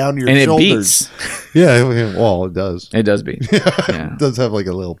fucking down to your and shoulders. it beats. Yeah, well, it does. It does beat. Yeah. It does have like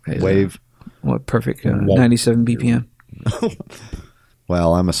a little wave. What perfect 97 BPM.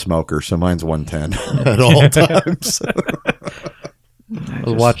 Well, I'm a smoker, so mine's 110 at all times. I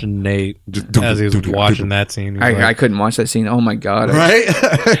was watching Nate as he was watching that scene. He was I couldn't watch that scene. Oh my god! Right?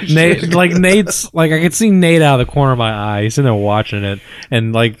 Nate's like, I could see Nate out of the corner of my eye. He's sitting there watching it,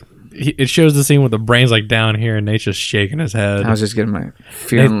 and like it shows the scene with the brains like down here, and Nate's just shaking his head. I was just getting my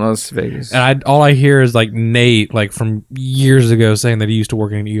fear in Las Vegas. And all I hear is like Nate, like from years ago, saying that he used to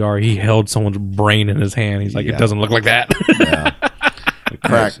work in an ER. He held someone's brain in his hand. He's like, it doesn't look like that. Yeah.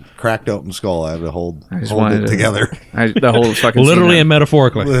 Cracked open skull. I had to hold wanted it together. The whole fucking Literally scene, and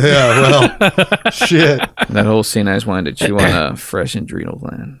metaphorically. Yeah, well, shit. that whole scene, I just wanted to chew on a fresh adrenal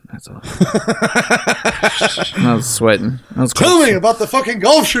gland. That's all. I was sweating. I was Tell me about the fucking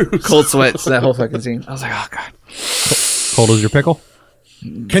golf shoes. cold sweats. That whole fucking scene. I was like, oh god. Cold as your pickle.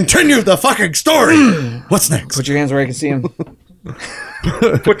 Continue the fucking story. What's next? Put your hands where I can see him.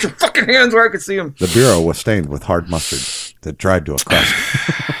 Put your fucking hands where I can see him. The bureau was stained with hard mustard that dried to a crust.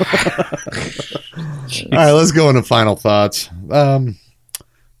 All right, let's go into final thoughts. Yeah,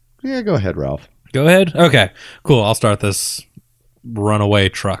 go ahead, Ralph. Go ahead. Okay, cool. I'll start this runaway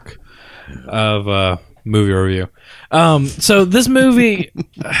truck of movie review. So this movie,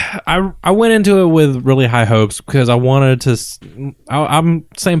 I went into it with really high hopes because I wanted to. I'm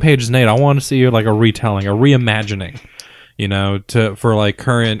same page as Nate. I wanted to see like a retelling, a reimagining, for like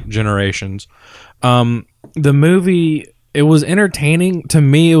current generations. The movie, it was entertaining to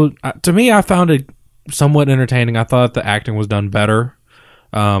me. I found it somewhat entertaining. I thought the acting was done better.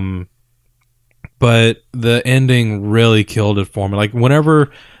 But the ending really killed it for me. Like whenever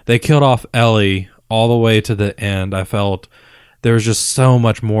they killed off Ellie all the way to the end, I felt there was just so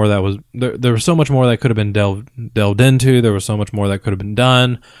much more that was there was so much more that could have been delved into. There was so much more that could have been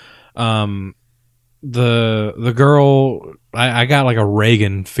done. The girl, I got like a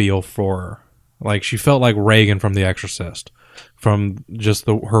Reagan feel for her. Like she felt like Reagan from The Exorcist, from just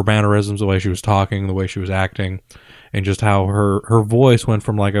her mannerisms, the way she was talking, the way she was acting, and just how her voice went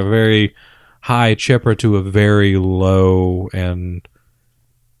from like a very high chipper to a very low and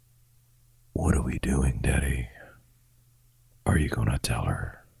what are we doing, Daddy? Are you gonna tell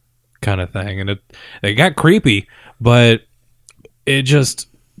her? Kind of thing. And it got creepy, but it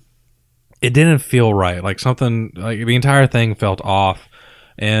didn't feel right. Like something, like the entire thing felt off.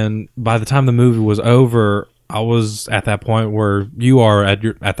 And by the time the movie was over, I was at that point where you are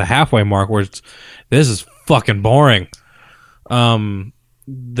at the halfway mark, where this is fucking boring.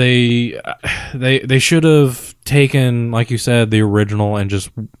 They should have taken, like you said, the original and just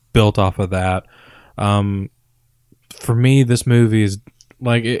built off of that. For me, this movie is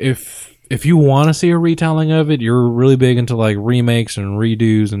like, if you want to see a retelling of it, you're really big into like remakes and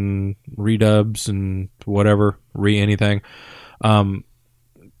redos and redubs and whatever, anything.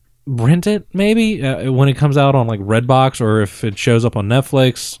 Rent it maybe when it comes out on like Redbox, or if it shows up on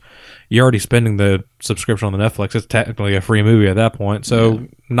Netflix. You're already spending the subscription on the Netflix. It's technically a free movie at that point, so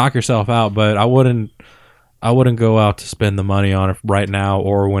knock yourself out. But I wouldn't go out to spend the money on it right now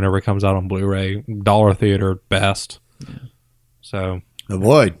or whenever it comes out on Blu-ray. Dollar theater best. Yeah. So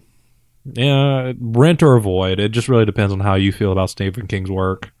avoid. Yeah, rent or avoid. It just really depends on how you feel about Stephen King's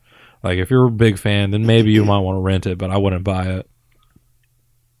work. Like if you're a big fan, then maybe you might want to rent it, but I wouldn't buy it.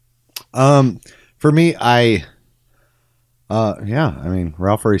 For me, I Yeah, I mean,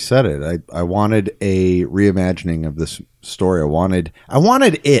 Ralph already said it. I wanted a reimagining of this story. I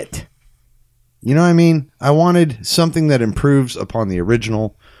wanted it. You know what I mean? I wanted something that improves upon the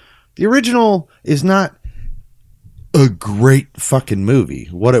original. The original is not a great fucking movie.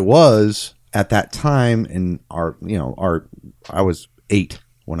 What it was at that time in I was 8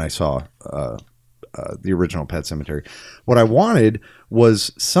 when I saw the original Pet Sematary. What I wanted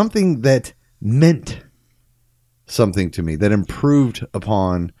was something that meant something to me, that improved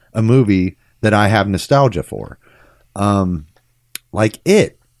upon a movie that I have nostalgia for. Like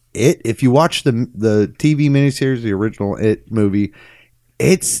It, if you watch the TV miniseries, the original It movie,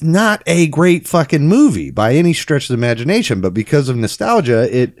 it's not a great fucking movie by any stretch of the imagination, but because of nostalgia,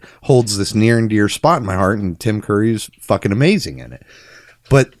 it holds this near and dear spot in my heart, and Tim Curry is fucking amazing in it.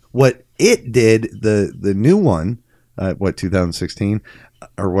 But what It did, the new one, 2016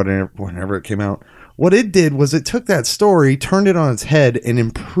 or whenever it came out, what it did was it took that story, turned it on its head, and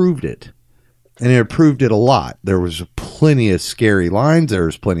improved it. And it improved it a lot. There was plenty of scary lines. There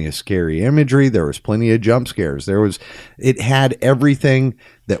was plenty of scary imagery. There was plenty of jump scares. It had everything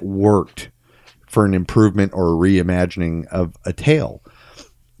that worked for an improvement or a reimagining of a tale.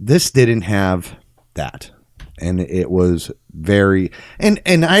 This didn't have that. And it was very... And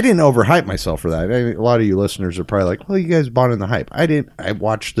I didn't overhype myself for that. I mean, a lot of you listeners are probably like, well, you guys bought in the hype. I didn't. I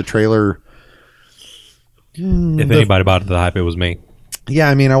watched the trailer... If anybody bought the hype, it was me. Yeah,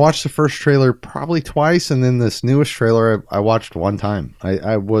 I mean, I watched the first trailer probably twice, and then this newest trailer I watched one time.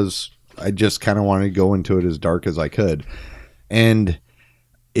 I just kind of wanted to go into it as dark as I could. And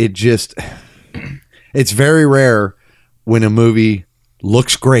it's very rare when a movie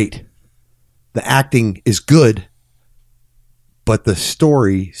looks great, the acting is good, but the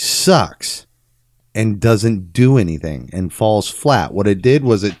story sucks and doesn't do anything and falls flat. What it did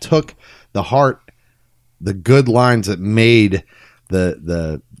was it took the heart, the good lines that made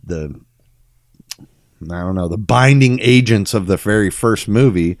the I don't know, the binding agents of the very first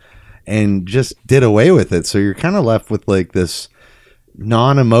movie, and just did away with it. So you're kind of left with like this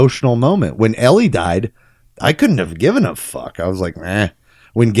non-emotional moment. When Ellie died, I couldn't have given a fuck. I was like, eh.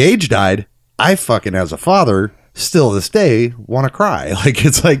 When Gage died, I fucking, as a father, still to this day want to cry. Like,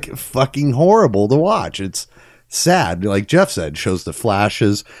 it's like fucking horrible to watch. It's sad. Like Jeff said, shows the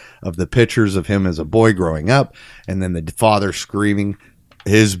flashes of the pictures of him as a boy growing up, and then the father screaming,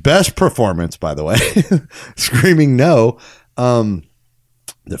 his best performance, by the way, screaming no.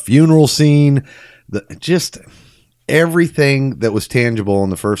 The funeral scene, just everything that was tangible in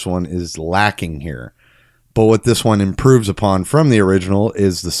the first one is lacking here. But what this one improves upon from the original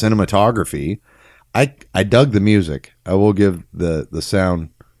is the cinematography. I dug the music. I will give the sound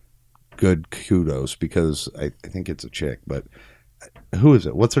good kudos, because I think it's a chick, but who is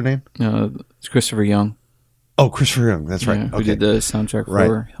it? What's her name? It's Christopher Young. Oh, Christopher Young. That's right. Who did the soundtrack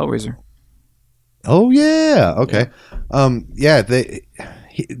for Hellraiser. Oh, yeah. Okay. Yeah. The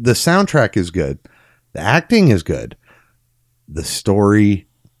soundtrack is good. The acting is good. The story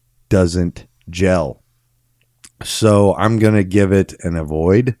doesn't gel. So I'm going to give it an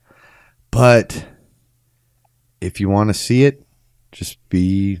avoid. But if you want to see it,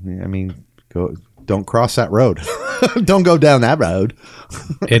 don't cross that road. Don't go down that road.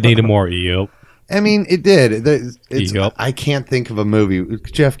 It needed more. Yep. I mean, it did. I can't think of a movie.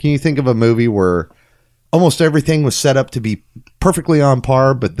 Jeff, can you think of a movie where almost everything was set up to be perfectly on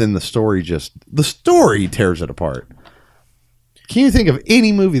par, but then the story tears it apart? Can you think of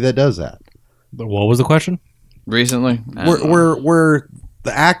any movie that does that? What was the question? Recently? Where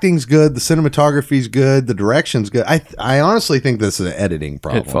the acting's good, the cinematography's good, the direction's good. I honestly think this is an editing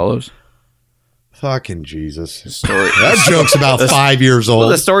problem. It Follows. Fucking Jesus. Story. That joke's about 5 years old. Well,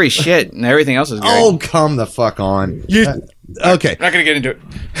 the story's shit and everything else is great. Oh, come the fuck on. Okay. Not going to get into it.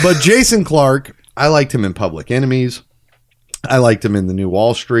 But Jason Clarke, I liked him in Public Enemies. I liked him in The New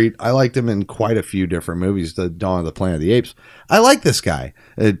Wall Street. I liked him in quite a few different movies, The Dawn of the Planet of the Apes. I like this guy.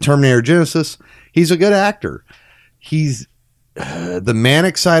 Terminator Genesis, he's a good actor. He's... the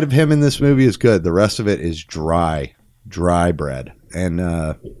manic side of him in this movie is good. The rest of it is dry bread. And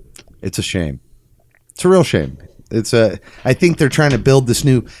it's a shame. It's a real shame. I think they're trying to build this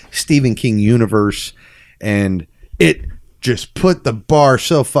new Stephen King universe, and it just put the bar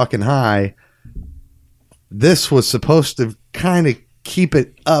so fucking high. This was supposed to kind of keep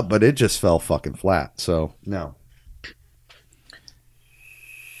it up, but it just fell fucking flat. So, no.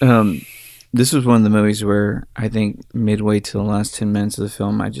 This was one of the movies where I think midway to the last 10 minutes of the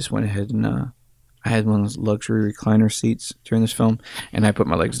film, I just went ahead and I had one of those luxury recliner seats during this film, and I put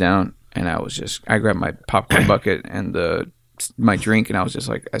my legs down, and I grabbed my popcorn bucket and my drink, and I was just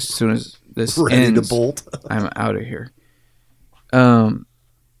like, as soon as this ready ends, to bolt. I'm out of here.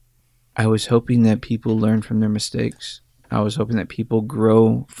 I was hoping that people learn from their mistakes. I was hoping that people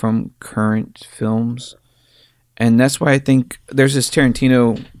grow from current films. And that's why I think there's this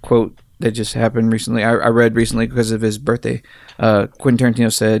Tarantino quote that just happened recently. I read recently because of his birthday. Quentin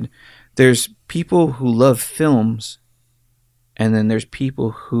Tarantino said, there's people who love films, and then there's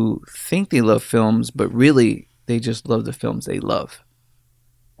people who think they love films, but really they just love the films they love.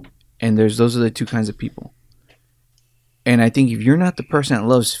 And those are the two kinds of people. And I think if you're not the person that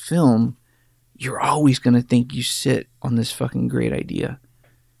loves film, you're always going to think you sit on this fucking great idea.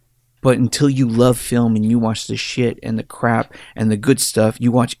 But until you love film and you watch the shit and the crap and the good stuff,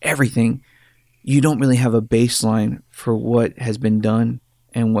 you watch everything, you don't really have a baseline for what has been done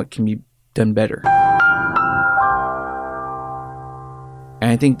and what can be done better.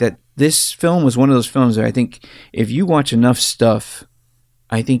 And I think that this film was one of those films that I think if you watch enough stuff,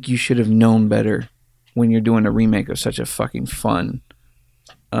 I think you should have known better when you're doing a remake of such a fucking fun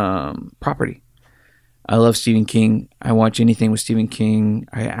property. I love Stephen King. I watch anything with Stephen King.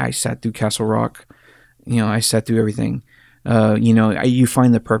 I sat through Castle Rock. I sat through everything. You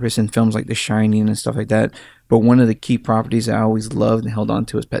find the purpose in films like The Shining and stuff like that. But one of the key properties I always loved and held on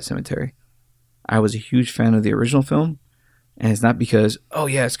to was Pet Sematary. I was a huge fan of the original film. And it's not because,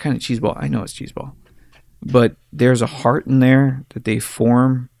 it's kind of cheeseball. I know it's cheeseball. But there's a heart in there that they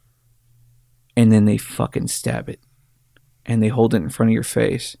form, and then they fucking stab it. And they hold it in front of your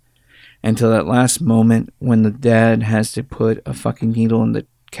face. Until that last moment when the dad has to put a fucking needle in the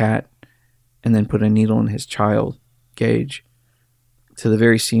cat and then put a needle in his child, Gage, to the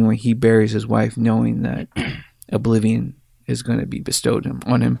very scene where he buries his wife knowing that oblivion is going to be bestowed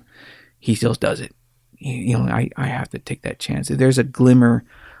on him. He still does it. I have to take that chance. If there's a glimmer,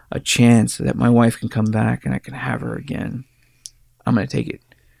 a chance that my wife can come back and I can have her again, I'm going to take it.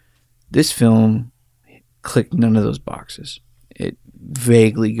 This film clicked none of those boxes. It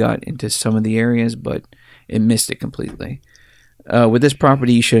vaguely got into some of the areas, but it missed it completely. With this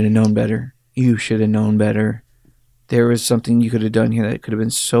property, you should have known better. You should have known better. There was something you could have done here that could have been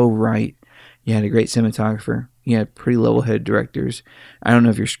so right. You had a great cinematographer. You had pretty level-headed directors. I don't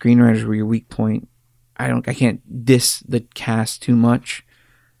know if your screenwriters were your weak point. I can't diss the cast too much,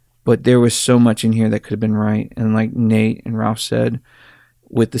 but there was so much in here that could have been right. And like Nate and Ralph said,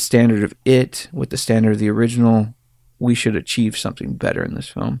 with the standard of it, with the standard of the original, we should achieve something better in this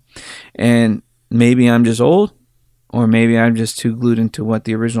film. And maybe I'm just old, or maybe I'm just too glued into what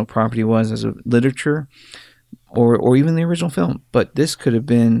the original property was as a literature, or even the original film. But this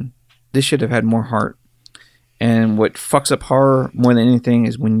should have had more heart. And what fucks up horror more than anything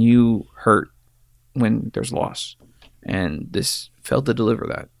is when you hurt when there's loss. And this failed to deliver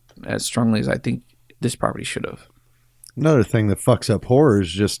that as strongly as I think this property should have. Another thing that fucks up horror is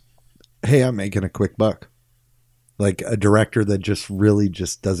just, hey, I'm making a quick buck. Like a director that just really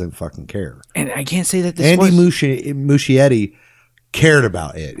just doesn't fucking care. And I can't say that this Andy Muschietti cared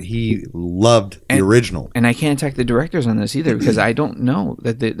about it. He loved the original. And I can't attack the directors on this either because I don't know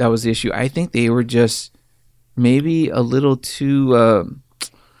that that was the issue. I think they were just maybe a little too...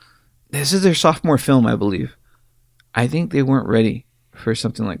 this is their sophomore film, I believe. I think they weren't ready for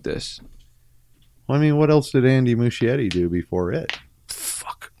something like this. Well, I mean, what else did Andy Muschietti do before it?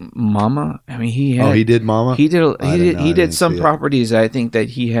 Fuck, Mama. I mean, he had. Oh, he did Mama. He did some properties. I think that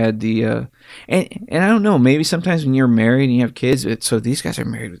he had the. And I don't know. Maybe sometimes when you're married and you have kids, so these guys are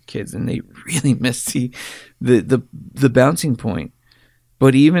married with kids, and they really miss the bouncing point.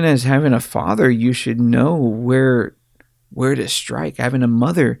 But even as having a father, you should know where to strike. Having a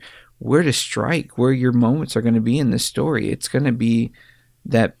mother, where to strike, where your moments are going to be in this story. It's going to be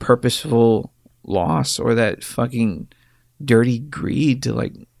that purposeful loss or that fucking dirty greed to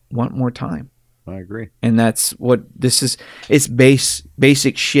like want more time. I agree. And that's what this is. It's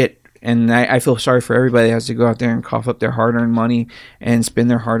basic shit. And I feel sorry for everybody that has to go out there and cough up their hard-earned money and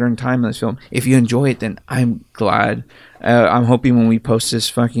spend their hard-earned time in this film. If you enjoy it, then I'm glad. I'm hoping when we post this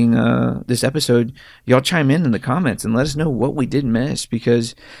fucking this episode, y'all chime in the comments and let us know what we did miss.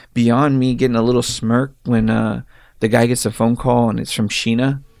 Because beyond me getting a little smirk when the guy gets a phone call and it's from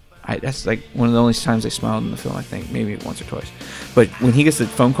Sheena, that's like one of the only times I smiled in the film, I think. Maybe once or twice. But when he gets the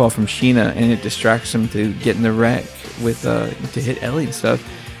phone call from Sheena and it distracts him to get in the wreck with to hit Ellie and stuff.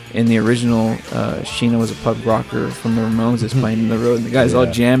 In the original, Sheena was a pub rocker from the Ramones that's playing in the road, and the guy's all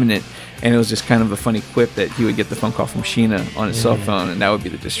jamming it, and it was just kind of a funny quip that he would get the phone call from Sheena on his cell phone, and that would be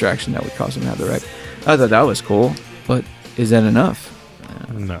the distraction that would cause him to have the wreck. I thought that was cool, but is that enough?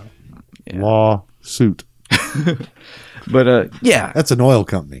 No. Yeah. Lawsuit. But, yeah. That's an oil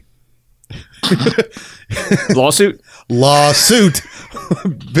company. Lawsuit? Lawsuit.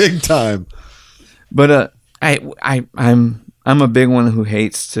 Big time. But, I'm I'm a big one who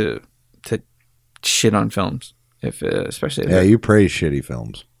hates to shit on films, especially you praise shitty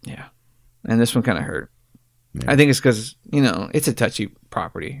films. Yeah, and this one kind of hurt. Yeah. I think it's because it's a touchy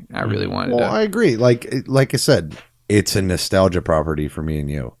property. I really wanted. Well, I agree. Like I said, it's a nostalgia property for me and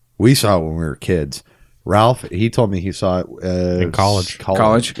you. We saw it when we were kids. Ralph, he told me he saw it in college.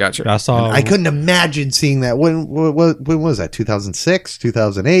 Gotcha. I couldn't imagine seeing that. When was that? 2006,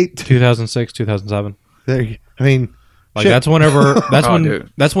 2008, 2006, 2007. Shit. That's whenever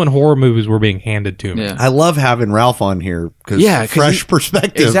that's when horror movies were being handed to me. Yeah. I love having Ralph on here because fresh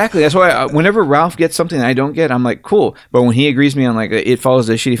perspective. Exactly. That's why whenever Ralph gets something I don't get, I'm like, cool. But when he agrees with me on like It Follows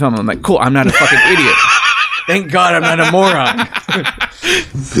a shitty film, I'm like, cool. I'm not a fucking idiot. Thank God I'm not a moron.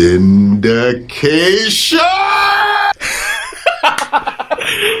 Vindication.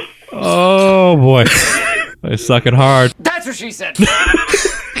 Oh boy, I suck it hard. That's what she said.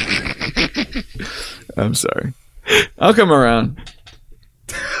 I'm sorry. I'll come around.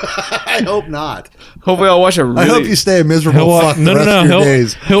 I hope not. Hopefully, I'll watch a really... I hope you stay a miserable fuck the rest of your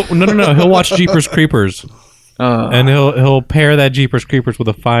days. He'll watch Jeepers Creepers. And he'll pair that Jeepers Creepers with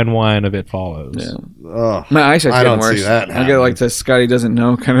a fine wine of It Follows. Yeah. My eyesight's getting worse. See that I get like the Scotty doesn't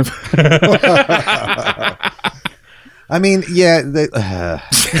know kind of. I mean, yeah.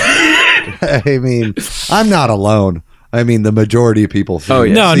 I'm not alone. I mean, the majority of people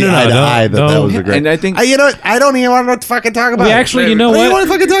see No, that was a great. And I think I don't even want to fucking talk about. We actually, you know what? I don't want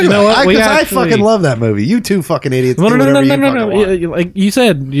to fucking talk about. Because I fucking love that movie. You two fucking idiots. No. Like you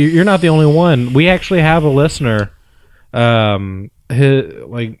said, you're not the only one. We actually have a listener.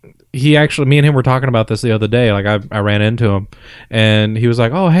 He actually, me and him were talking about this the other day. Like I ran into him, and he was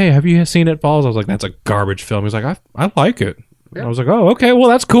like, "Oh, hey, have you seen It Follows?" I was like, "That's a garbage film." He's like, "I like it." Yeah. I was like, "Oh, okay. Well,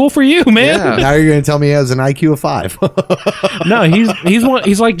 that's cool for you, man." Yeah. Now you're gonna tell me he has an IQ of 5. No,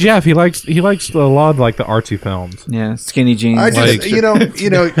 he's like Jeff. He likes a lot of like the artsy films. Yeah, skinny jeans. I just shit.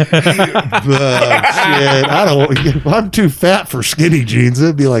 I'm too fat for skinny jeans.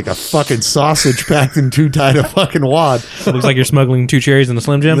 It'd be like a fucking sausage packed in too tight a fucking wad. Looks like you're smuggling 2 cherries in the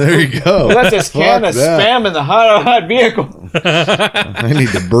Slim Jim. There you go. Well, that's a can of spam in the hot vehicle. I need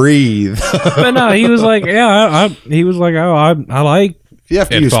to breathe. But no, he was like, he was like, oh, I like. You have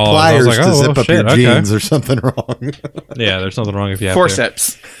to use pliers to zip up your jeans or something wrong. Yeah, there's something wrong if you have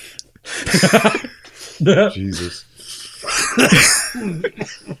forceps. Jesus.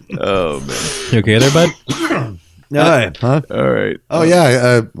 Oh man. You okay there, bud? Huh? All right. Oh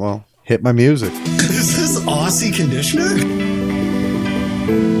yeah. Well, hit my music. Is this Aussie conditioner?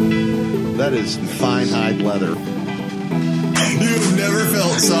 That is fine hide leather. You've never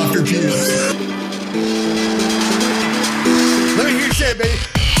felt softer penis. Let me hear your shit, baby.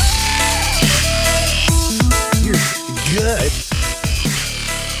 You're good.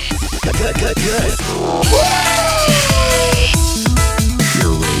 Good.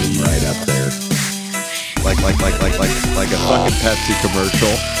 You're rating right up there. Like a fucking Pepsi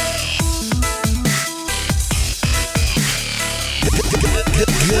commercial.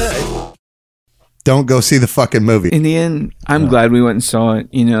 Good. Don't go see the fucking movie. In the end, I'm glad we went and saw it.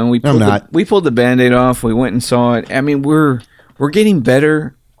 We pulled the Band-Aid off. We went and saw it. I mean, we're getting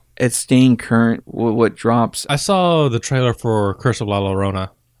better at staying current with what drops. I saw the trailer for Curse of La Llorona.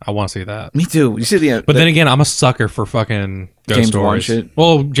 I want to see that. Me too. You see but then again, I'm a sucker for fucking ghost James stories. Wan shit.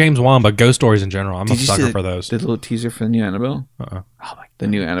 Well, James Wan, but ghost stories in general. I'm a sucker for those. The little teaser for the new Annabelle. Oh my! The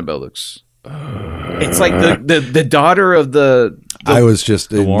new Annabelle looks. It's like the daughter of the I was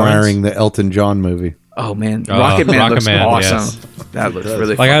just admiring the Elton John movie. Oh man, Rocket Man looks awesome. Yes. That looks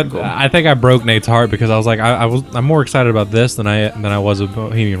really cool. I think I broke Nate's heart because I was like, I'm more excited about this than I was with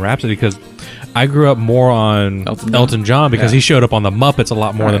Bohemian Rhapsody because I grew up more on Elton John because he showed up on the Muppets a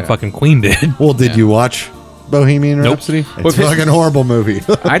lot more than fucking Queen did. Well, did you watch Bohemian Rhapsody? It's a fucking horrible movie.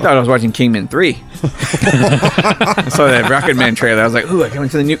 I thought I was watching Kingman 3. I saw that Rocket Man trailer. I was like, ooh, I can't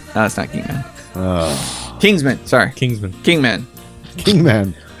wait to the new... No, it's not Kingman. Kingsman. Sorry. Kingman.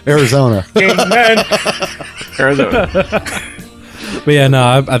 Arizona. Kingman. Arizona. But yeah,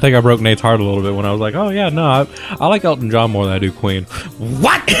 no, I think I broke Nate's heart a little bit when I was like, oh yeah, no, I like Elton John more than I do Queen.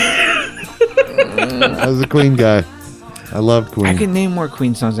 What? I was a Queen guy. I loved Queen. I can name more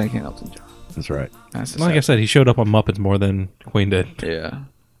Queen songs than I can Elton John. That's right. Like I said, he showed up on Muppets more than Queen did. Yeah.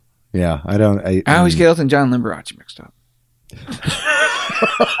 Yeah, I always get Elton John and Liberace mixed up.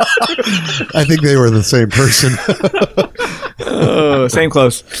 I think they were the same person. Oh, same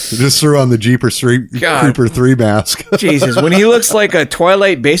close. Just threw on the Jeepers Creeper 3 mask. Jesus, when he looks like a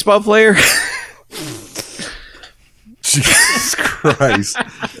Twilight baseball player. Jesus Christ.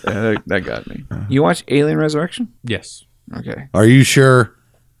 That got me. You watch Alien Resurrection? Yes. Okay. Are you sure?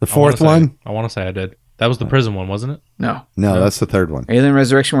 The fourth one? I want to say I did. That was the prison one, wasn't it? No. No, that's the third one. Alien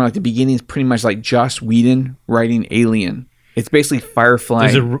Resurrection, where like the beginning is pretty much like Joss Whedon writing Alien. It's basically Firefly.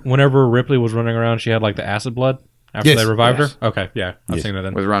 Is it whenever Ripley was running around, she had like the acid blood after Yes. they revived her? Okay, yeah. I've seen that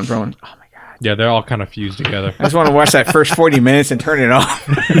then. with Ron Perlman. Oh my god. Yeah, they're all kind of fused together. I just want to watch that first 40 minutes and turn it off.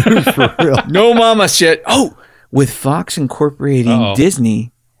 For real. No mama shit. Oh, with Fox incorporating Uh-oh.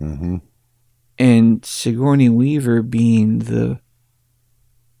 Disney Mm-hmm. and Sigourney Weaver being the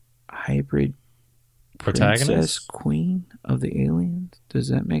hybrid princess Protagonist? queen of the aliens. Does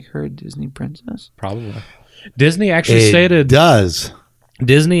that make her a Disney princess? Probably. Disney actually stated does.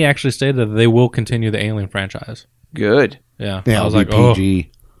 Disney actually stated that they will continue the Alien franchise. Good. Yeah. Yeah, I was it'll like, be oh.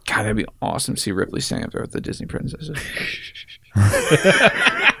 PG. God, that'd be awesome to see Ripley standing up there with the Disney princesses.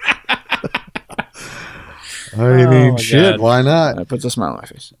 I mean, my shit, God. why not? That puts a smile on my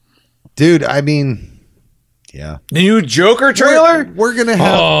face. Dude, I mean, yeah. The new Joker trailer? We're going to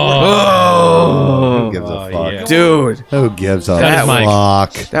have... Oh, Who gives a fuck? yeah. dude. Who gives a That is Mike.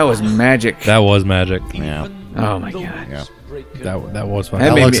 fuck? That was magic. That was magic. Yeah. Oh my god. Yeah. That was fun. That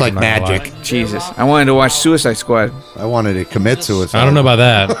That made looks me- like magic. Jesus. I wanted to watch Suicide Squad. I wanted to commit suicide. I don't know about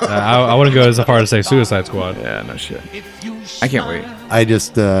that. I wouldn't go as far as to say Suicide Squad. Yeah, no shit. I can't wait. I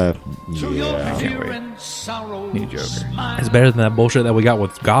just, I can't wait. New Joker. It's better than that bullshit that we got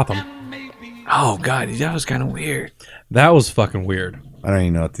with Gotham. Oh god, that was kind of weird. That was fucking weird. I don't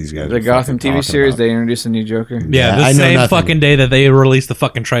even know what these guys The are Gotham fucking TV talking series, about. they introduced a new Joker. Yeah, I the know same nothing. fucking day that they released the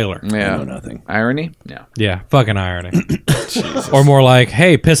fucking trailer. Yeah. I know nothing. Irony? No. Yeah, fucking irony. Or more like,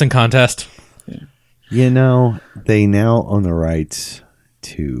 hey, pissing contest. You know, they now own the rights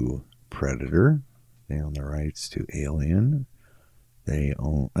to Predator. They own the rights to Alien. They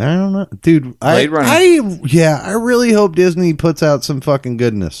own... I don't know. Dude, Blade Runner. I really hope Disney puts out some fucking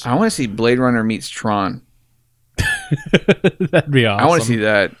goodness. I want to see Blade Runner meets Tron. That'd be awesome. I want to see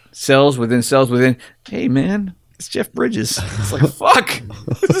that. Cells within cells within. Hey, man. It's Jeff Bridges. It's like, fuck.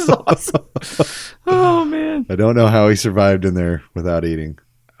 This is awesome. Oh, man. I don't know how he survived in there without eating.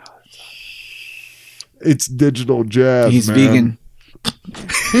 It's digital jazz, He's man. vegan.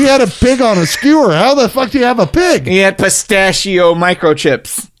 He had a pig on a skewer. How the fuck do you have a pig? He had pistachio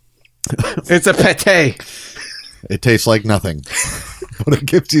microchips. It's a pate. It tastes like nothing, but it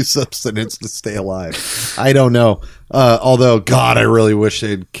gives you sustenance to stay alive. I don't know. Although, God, I really wish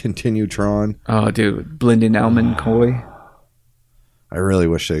they'd continue Tron. Oh, dude. Blendin Almond Coy. I really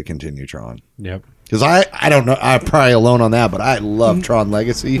wish they'd continue Tron. Yep. Because I don't know. I'm probably alone on that, but I love Tron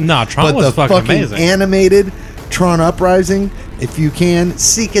Legacy. Nah, Tron but was the fucking fucking amazing. animated Tron Uprising, if you can,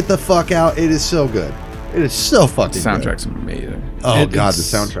 seek it the fuck out. It is so good. It is so The fucking good. soundtrack's amazing. Oh, It- God, the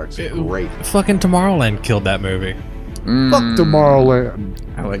it's- soundtrack's great. Fucking Tomorrowland killed that movie. Fuck Tomorrowland.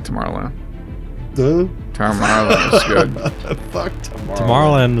 I like Tomorrowland. Duh. Tomorrowland is good. Fuck Tomorrowland.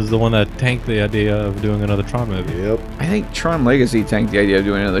 Tomorrowland was the one that tanked the idea of doing another Tron movie. Yep. I think Tron Legacy tanked the idea of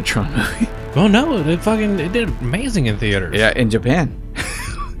doing another Tron movie. Oh no, it did amazing in theaters. Yeah, in Japan.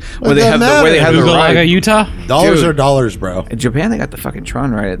 Where they have the Ugalaga, Utah. Dollars Dude. are dollars, bro. In Japan, they got the fucking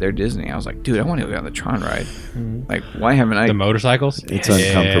Tron ride at their Disney. I was like, dude, I want to go on the Tron ride. Like, why haven't I? The motorcycles. It's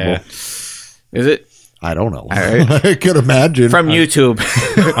uncomfortable. Is it? I don't know. right. I could imagine. From YouTube.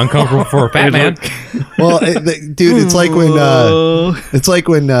 Uncomfortable for a fat man. Well, dude, it's like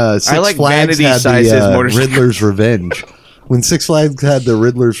when Six I like Flags vanity had sizes the motorcycles. Riddler's Revenge. When Six Flags had the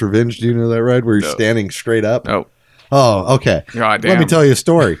Riddler's Revenge, do you know that ride where you're standing straight up? Oh, Oh, okay. God Let me damn. tell you a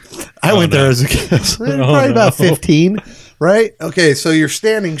story. I went there as a kid, probably about 15, right? Okay, so you're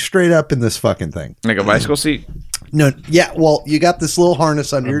standing straight up in this fucking thing. like a bicycle seat? No, yeah, well, you got this little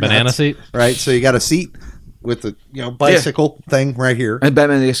harness under your Banana nuts, seat. right? So you got a seat with the bicycle thing right here. And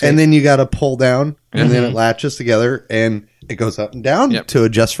Batman the Escape. And then you got to pull down, and then it latches together, and it goes up and down Yep. to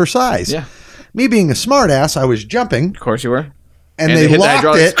adjust for size. Yeah. Me being a smartass, I was jumping, Of course you were. and And they they hit the locked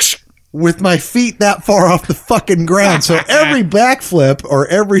hydraulics. it with my feet that far off the fucking ground. So every backflip or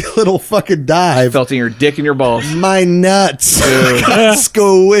every little fucking dive, Felting your dick in your balls. my nuts got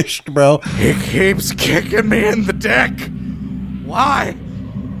squished, bro. He keeps kicking me in the dick. Why?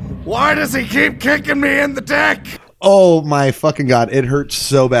 Why does he keep kicking me in the dick? Oh my fucking God, it hurts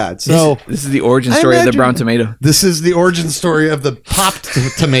so bad. So This is the origin I story of the imagine- brown tomato. this is the origin story of the popped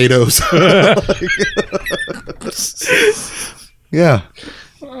tomatoes. Yeah.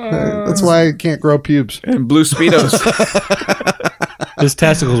 That's why I can't grow pubes. And blue Speedos. His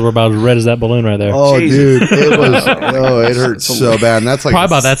testicles were about as red as that balloon right there. Oh, Jesus. dude, it hurt so bad. And that's like Probably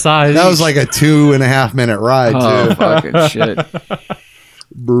about that size. That was like a 2.5 minute ride Oh, too. fucking shit.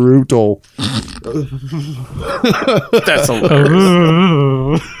 Brutal. That's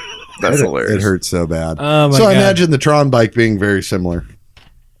hilarious. That's hilarious. It hurts so bad. Oh, my So I God. imagine the Tron bike being very similar.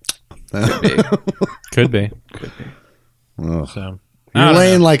 Could be. Ugh. So You're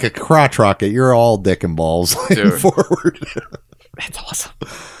laying like a crotch rocket. You're all dick and balls laying forward. That's awesome.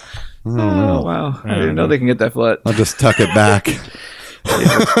 Oh, wow. I didn't know they can get that flat. I'll just tuck it back.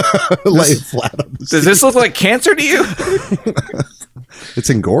 Lay it flat on the Does this look like cancer to you? It's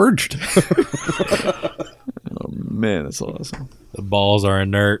engorged. Oh, man, that's awesome. the balls are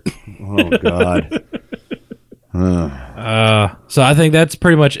inert. Oh, God. So I think that's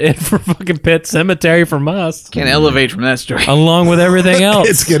pretty much it for fucking Pet Cemetery from us. Can't elevate from that story. Along with everything else.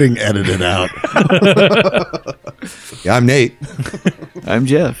 It's getting edited out. Yeah, I'm Nate. I'm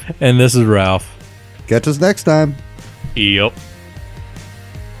Jeff. And this is Ralph. Catch us next time. Yep.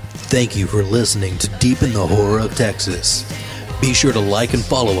 Thank you for listening to Deep in the Horror of Texas. Be sure to like and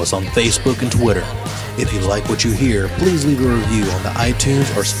follow us on Facebook and Twitter. If you like what you hear, please leave a review on the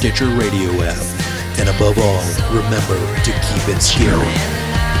iTunes or Stitcher radio app. And above all, remember to keep it scary.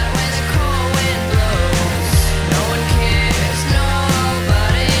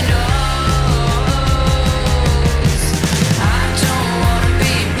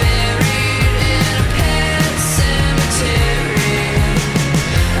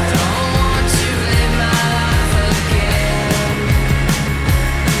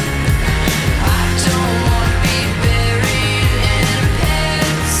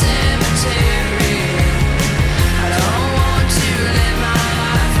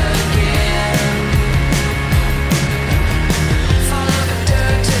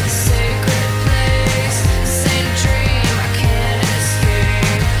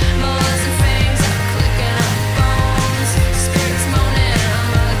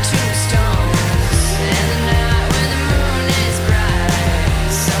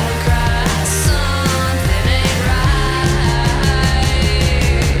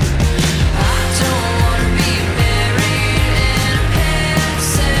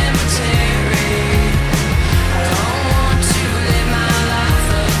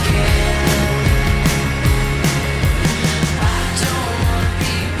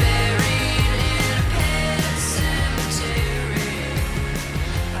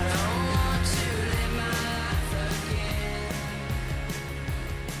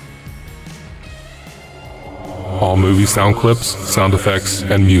 All movie sound clips, sound effects,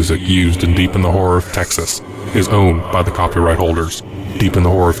 and music used in Deep in the Horror of Texas is owned by the copyright holders. Deep in the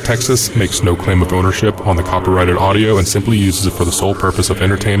Horror of Texas makes no claim of ownership on the copyrighted audio and simply uses it for the sole purpose of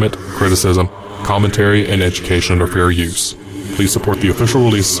entertainment, criticism, commentary, and education under fair use. Please support the official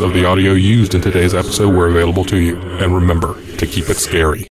release of the audio used in today's episode where available to you, and remember to keep it scary.